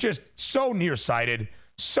now. Just so nearsighted.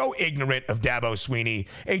 So ignorant of Dabo Swinney.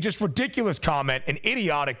 A just ridiculous comment, an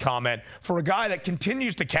idiotic comment for a guy that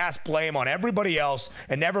continues to cast blame on everybody else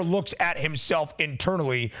and never looks at himself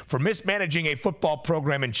internally for mismanaging a football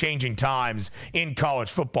program in changing times in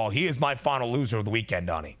college football. He is my final loser of the weekend,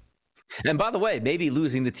 Donnie. And by the way, maybe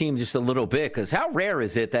losing the team just a little bit, because how rare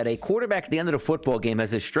is it that a quarterback at the end of the football game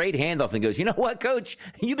has a straight handoff and goes, you know what, coach,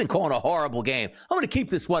 you've been calling a horrible game. I'm going to keep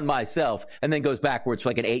this one myself, and then goes backwards for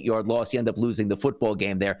like an 8-yard loss. You end up losing the football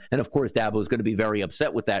game there. And of course, Dabo is going to be very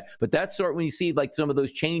upset with that. But that's sort of when you see like some of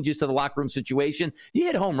those changes to the locker room situation, you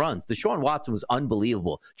hit home runs. Deshaun Watson was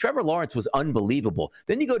unbelievable. Trevor Lawrence was unbelievable.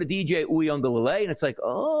 Then you go to DJ Uiagalelei, and it's like,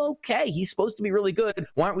 oh, okay, he's supposed to be really good.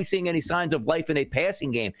 Why aren't we seeing any signs of life in a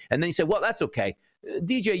passing game? And then you say, well, that's okay.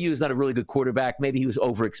 DJU is not a really good quarterback. Maybe he was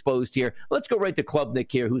overexposed here. Let's go right to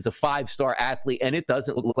Klubnik here, who's a 5-star athlete, and it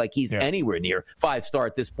doesn't look like he's anywhere near 5-star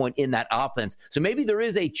at this point in that offense. So maybe there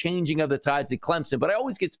is a changing of the tides at Clemson, but it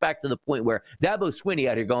always gets back to the point where Dabo Swinney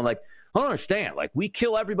out here going like, I don't understand. Like, we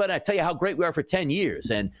kill everybody. I tell you how great we are for 10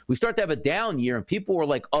 years. And we start to have a down year, and people were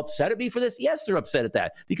like upset at me for this. Yes, they're upset at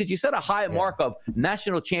that because you set a high mark of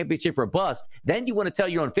national championship or bust. Then you want to tell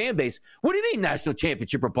your own fan base, what do you mean national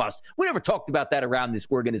championship or bust? We never talked about that around this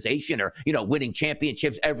organization or, winning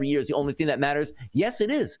championships every year is the only thing that matters. Yes, it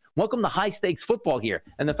is. Welcome to high-stakes football here.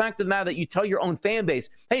 And the fact of the matter that you tell your own fan base,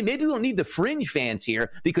 hey, maybe we don't need the fringe fans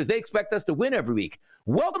here because they expect us to win every week.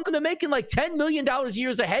 Welcome to making like $10 million a year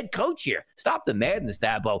as a head coach here. Stop the madness,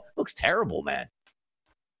 Dabo. Looks terrible, man.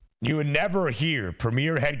 You would never hear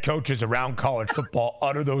premier head coaches around college football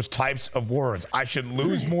utter those types of words. I should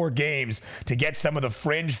lose more games to get some of the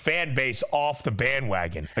fringe fan base off the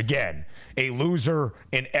bandwagon. Again, a loser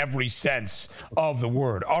in every sense of the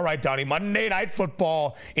word. All right, Donnie, Monday Night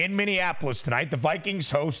Football in Minneapolis tonight. The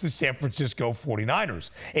Vikings host the San Francisco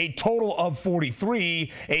 49ers. A total of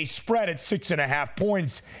 43, a spread at 6.5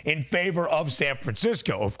 points in favor of San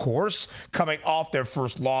Francisco. Of course, coming off their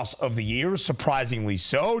first loss of the year, surprisingly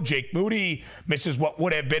so. Jake Moody misses what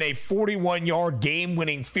would have been a 41-yard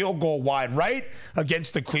game-winning field goal wide right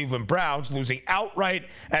against the Cleveland Browns, losing outright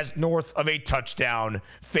as north of a touchdown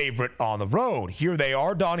favorite on the road. Here they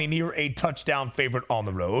are, Donnie, near a touchdown favorite on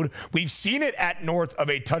the road. We've seen it at north of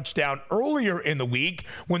a touchdown earlier in the week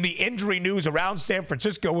when the injury news around San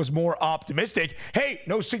Francisco was more optimistic. Hey,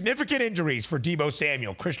 no significant injuries for Deebo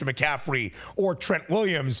Samuel, Christian McCaffrey, or Trent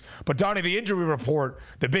Williams. But, Donnie, the injury report,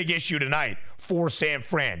 the big issue tonight for San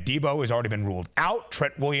Fran. Deebo has already been ruled out.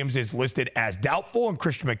 Trent Williams is listed as doubtful, and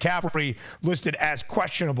Christian McCaffrey listed as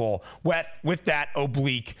questionable with that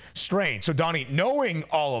oblique strain. So, Donnie, knowing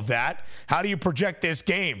all of that, how do you project this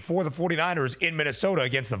game for the 49ers in Minnesota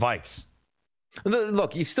against the Vikes?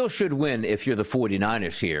 Look, you still should win if you're the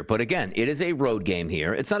 49ers here. But again, it is a road game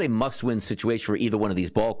here. It's not a must-win situation for either one of these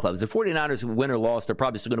ball clubs. The 49ers win or loss, they're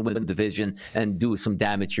probably still going to win the division and do some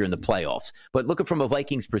damage here in the playoffs. But looking from a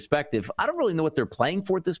Vikings perspective, I don't really know what they're playing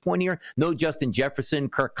for at this point here. No Justin Jefferson,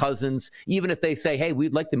 Kirk Cousins. Even if they say, hey,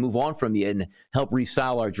 we'd like to move on from you and help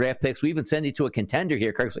resell our draft picks, we even send you to a contender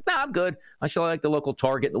here. Kirk's like, nah, I'm good. I still like the local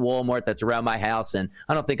Target and the Walmart that's around my house, and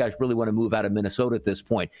I don't think I really want to move out of Minnesota at this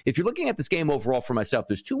point. If you're looking at this game overall for myself,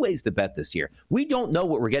 there's two ways to bet this year. We don't know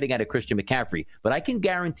what we're getting out of Christian McCaffrey, but I can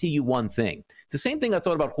guarantee you one thing. It's the same thing I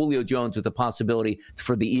thought about Julio Jones with the possibility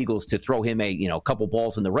for the Eagles to throw him a couple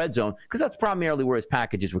balls in the red zone, because that's primarily where his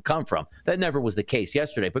packages would come from. That never was the case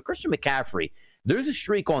yesterday. But Christian McCaffrey, there's a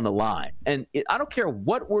streak on the line. And I don't care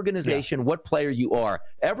what organization, what player you are,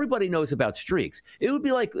 everybody knows about streaks. It would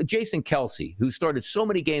be like Jason Kelsey, who started so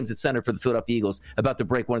many games at center for the Philadelphia Eagles, about to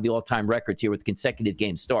break one of the all-time records here with consecutive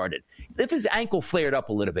games started. If his ankle flared up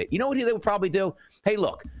a little bit, you know what they would probably do? Hey,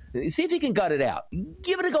 look, see if you can gut it out.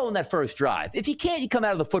 Give it a go in that first drive. If you can't, you come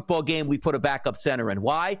out of the football game, we put a backup center in.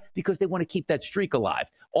 Why? Because they want to keep that streak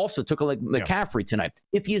alive. Also, took a like McCaffrey tonight.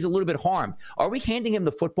 If he is a little bit harmed, are we handing him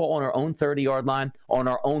the football on our own 30-yard line, on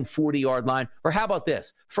our own 40-yard line? Or how about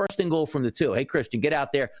this? First and goal from the 2. Hey, Christian, get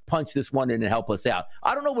out there, punch this one in and help us out.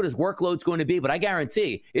 I don't know what his workload's going to be, but I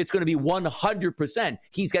guarantee it's going to be 100%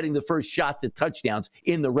 he's getting the first shots at touchdowns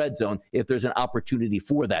in the red zone if there's an opportunity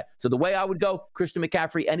for that. So the way I would go, Christian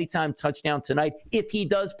McCaffrey, anytime touchdown tonight. If he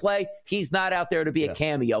does play, he's not out there to be a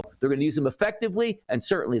cameo. They're going to use him effectively, and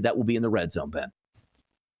certainly that will be in the red zone, Ben.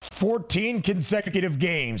 14 consecutive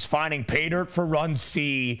games finding pay dirt for run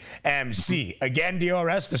CMC. Again,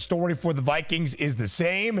 DRS, the story for the Vikings is the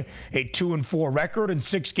same. A 2-4 record in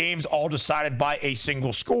 6 games, all decided by a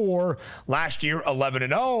single score. Last year,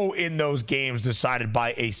 11-0 in those games decided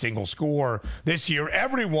by a single score. This year,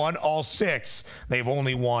 everyone, all 6, they've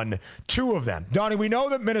only won 2 of them. Donnie, we know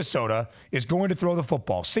that Minnesota is going to throw the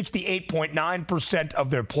football. 68.9% of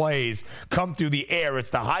their plays come through the air. It's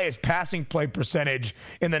the highest passing play percentage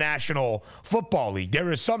in the National Football League. There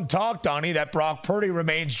is some talk, Donnie, that Brock Purdy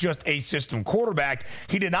remains just a system quarterback.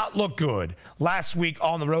 He did not look good last week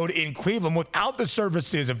on the road in Cleveland without the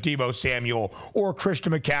services of Deebo Samuel or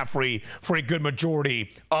Christian McCaffrey for a good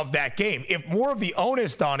majority of that game. If more of the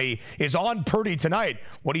onus, Donnie, is on Purdy tonight,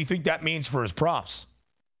 what do you think that means for his props?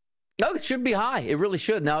 No, it should be high. It really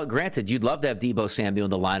should. Now, granted, you'd love to have Deebo Samuel in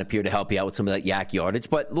the lineup here to help you out with some of that yak yardage.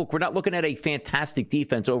 But look, we're not looking at a fantastic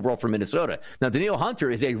defense overall for Minnesota. Now, Danielle Hunter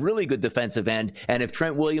is a really good defensive end. And if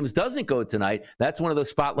Trent Williams doesn't go tonight, that's one of those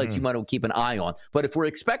spotlights you might want to keep an eye on. But if we're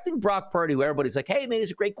expecting Brock Purdy, who everybody's like, hey, man,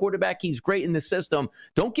 he's a great quarterback, he's great in the system,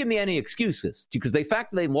 don't give me any excuses. Because the fact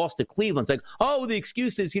that they lost to Cleveland, it's like, oh, the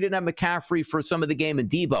excuse is you didn't have McCaffrey for some of the game and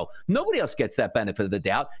Deebo. Nobody else gets that benefit of the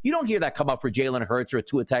doubt. You don't hear that come up for Jalen Hurts or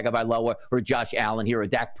Tua Tagovailoa or Josh Allen here or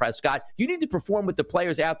Dak Prescott. You need to perform with the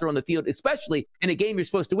players out there on the field, especially in a game you're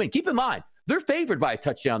supposed to win. Keep in mind, they're favored by a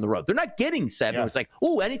touchdown on the road. They're not getting 7. Yeah. It's like,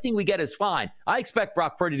 oh, anything we get is fine. I expect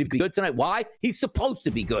Brock Purdy to be good tonight. Why? He's supposed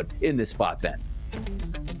to be good in this spot, Ben.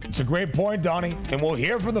 It's a great point, Donnie, and we'll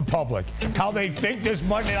hear from the public how they think this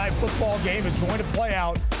Monday Night Football game is going to play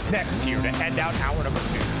out next year to end out hour number 2.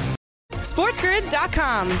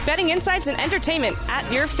 SportsGrid.com. Betting insights and entertainment at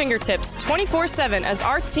your fingertips 24/7 as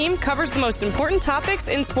our team covers the most important topics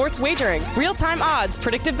in sports wagering. Real-time odds,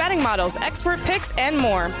 predictive betting models, expert picks, and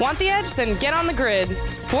more. Want the edge? Then get on the grid.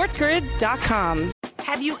 SportsGrid.com.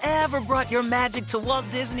 Have you ever brought your magic to Walt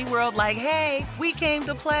Disney World like, hey, we came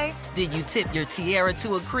to play? Did you tip your tiara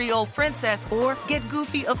to a Creole princess or get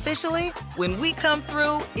goofy officially? When we come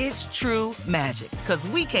through, it's true magic, because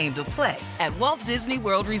we came to play at Walt Disney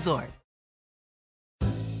World Resort.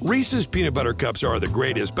 Reese's peanut butter cups are the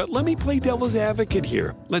greatest, but let me play devil's advocate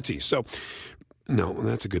here. Let's see. So, no,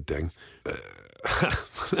 that's a good thing.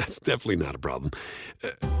 That's definitely not a problem.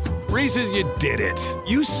 Reese's, you did it.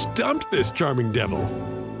 You stumped this charming devil.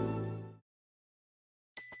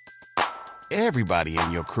 Everybody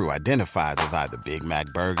in your crew identifies as either Big Mac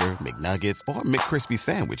Burger, McNuggets, or McCrispy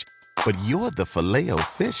Sandwich. But you're the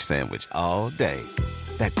Filet-O-Fish Sandwich all day.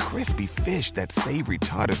 That crispy fish, that savory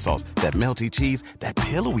tartar sauce, that melty cheese, that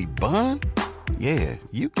pillowy bun. Yeah,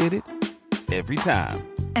 you get it. Every time.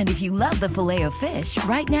 And if you love the Filet-O-Fish,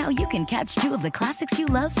 right now you can catch two of the classics you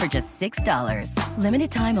love for just $6.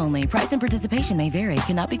 Limited time only. Price and participation may vary.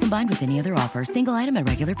 Cannot be combined with any other offer. Single item at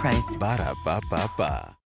regular price.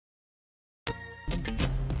 Ba-da-ba-ba-ba.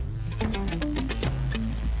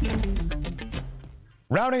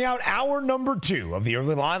 Rounding out hour number 2 of the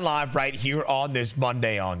Early Line Live right here on this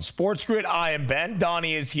Monday on Sports Grid. I am Ben.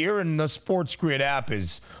 Donnie is here, and the Sports Grid app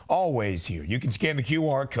is always here. You can scan the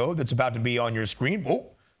QR code that's about to be on your screen. Oh,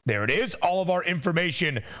 there it is. All of our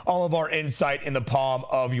information, all of our insight in the palm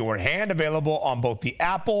of your hand, available on both the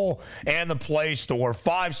Apple and the Play Store.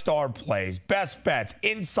 5-star plays, best bets,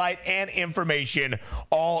 insight, and information,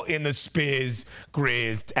 all in the Spiz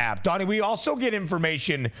Grizz app. Donnie, we also get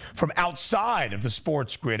information from outside of the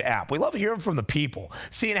Sports Grid app. We love hearing from the people,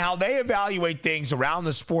 seeing how they evaluate things around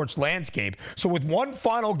the sports landscape. So with one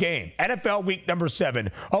final game, NFL week number 7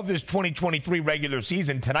 of this 2023 regular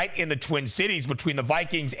season, tonight in the Twin Cities between the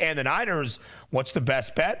Vikings and the Niners, what's the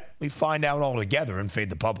best bet? We find out all together and Fade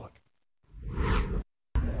the Public.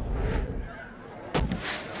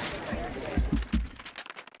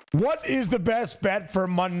 What is the best bet for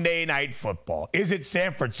Monday Night Football? Is it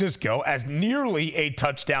San Francisco as nearly a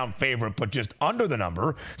touchdown favorite, but just under the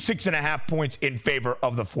number, 6.5 points in favor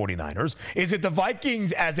of the 49ers? Is it the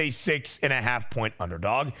Vikings as a 6.5-point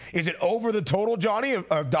underdog? Is it over the total, Donnie,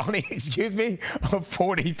 of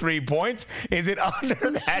 43 points? Is it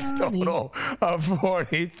under that total of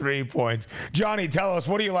 43 points? Johnny, tell us,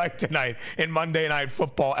 what do you like tonight in Monday Night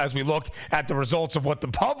Football as we look at the results of what the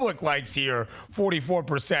public likes here?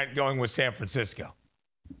 44% going with San Francisco.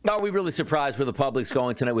 Are we really surprised where the public's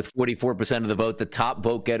going tonight with 44% of the vote? The top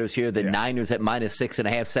vote getters here, the Niners at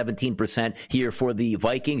 -6.5, 17% here for the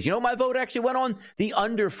Vikings. You know, my vote actually went on the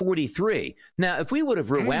under 43. Now, if we would have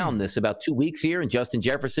rewound this about 2 weeks here and Justin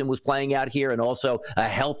Jefferson was playing out here and also a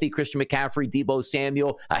healthy Christian McCaffrey, Deebo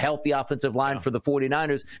Samuel, a healthy offensive line for the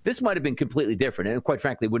 49ers, this might have been completely different. And quite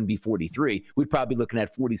frankly, it wouldn't be 43. We'd probably be looking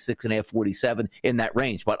at 46.5, 47 in that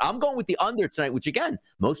range. But I'm going with the under tonight, which again,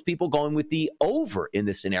 most people going with the over in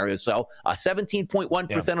this scenario. So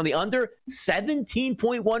 17.1% on the under,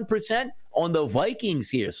 17.1% on the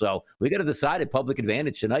Vikings here. So we got to decide a public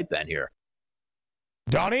advantage tonight, Ben, here.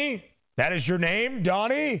 Donnie, that is your name,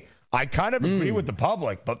 Donnie? I kind of agree with the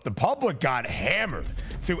public, but the public got hammered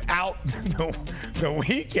throughout the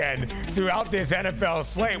weekend, throughout this NFL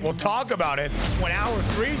slate. We'll talk about it when hour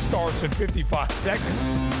 3 starts in 55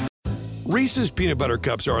 seconds. Reese's peanut butter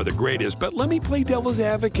cups are the greatest, but let me play devil's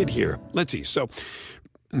advocate here. Let's see. So,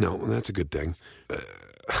 no, that's a good thing.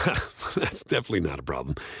 That's definitely not a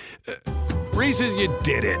problem. Reese's, you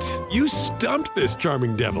did it. You stumped this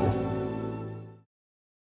charming devil.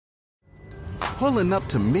 Pulling up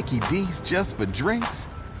to Mickey D's just for drinks?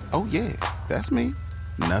 Oh, yeah, that's me.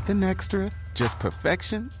 Nothing extra, just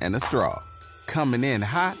perfection and a straw. Coming in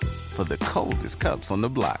hot for the coldest cups on the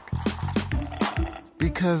block.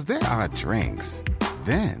 Because there are drinks.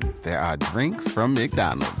 Then there are drinks from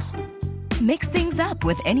McDonald's. Mix things up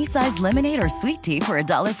with any size lemonade or sweet tea for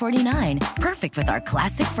 $1.49. Perfect with our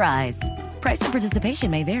classic fries. Price and participation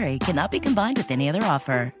may vary. Cannot be combined with any other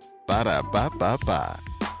offer. Ba-da-ba-ba-ba.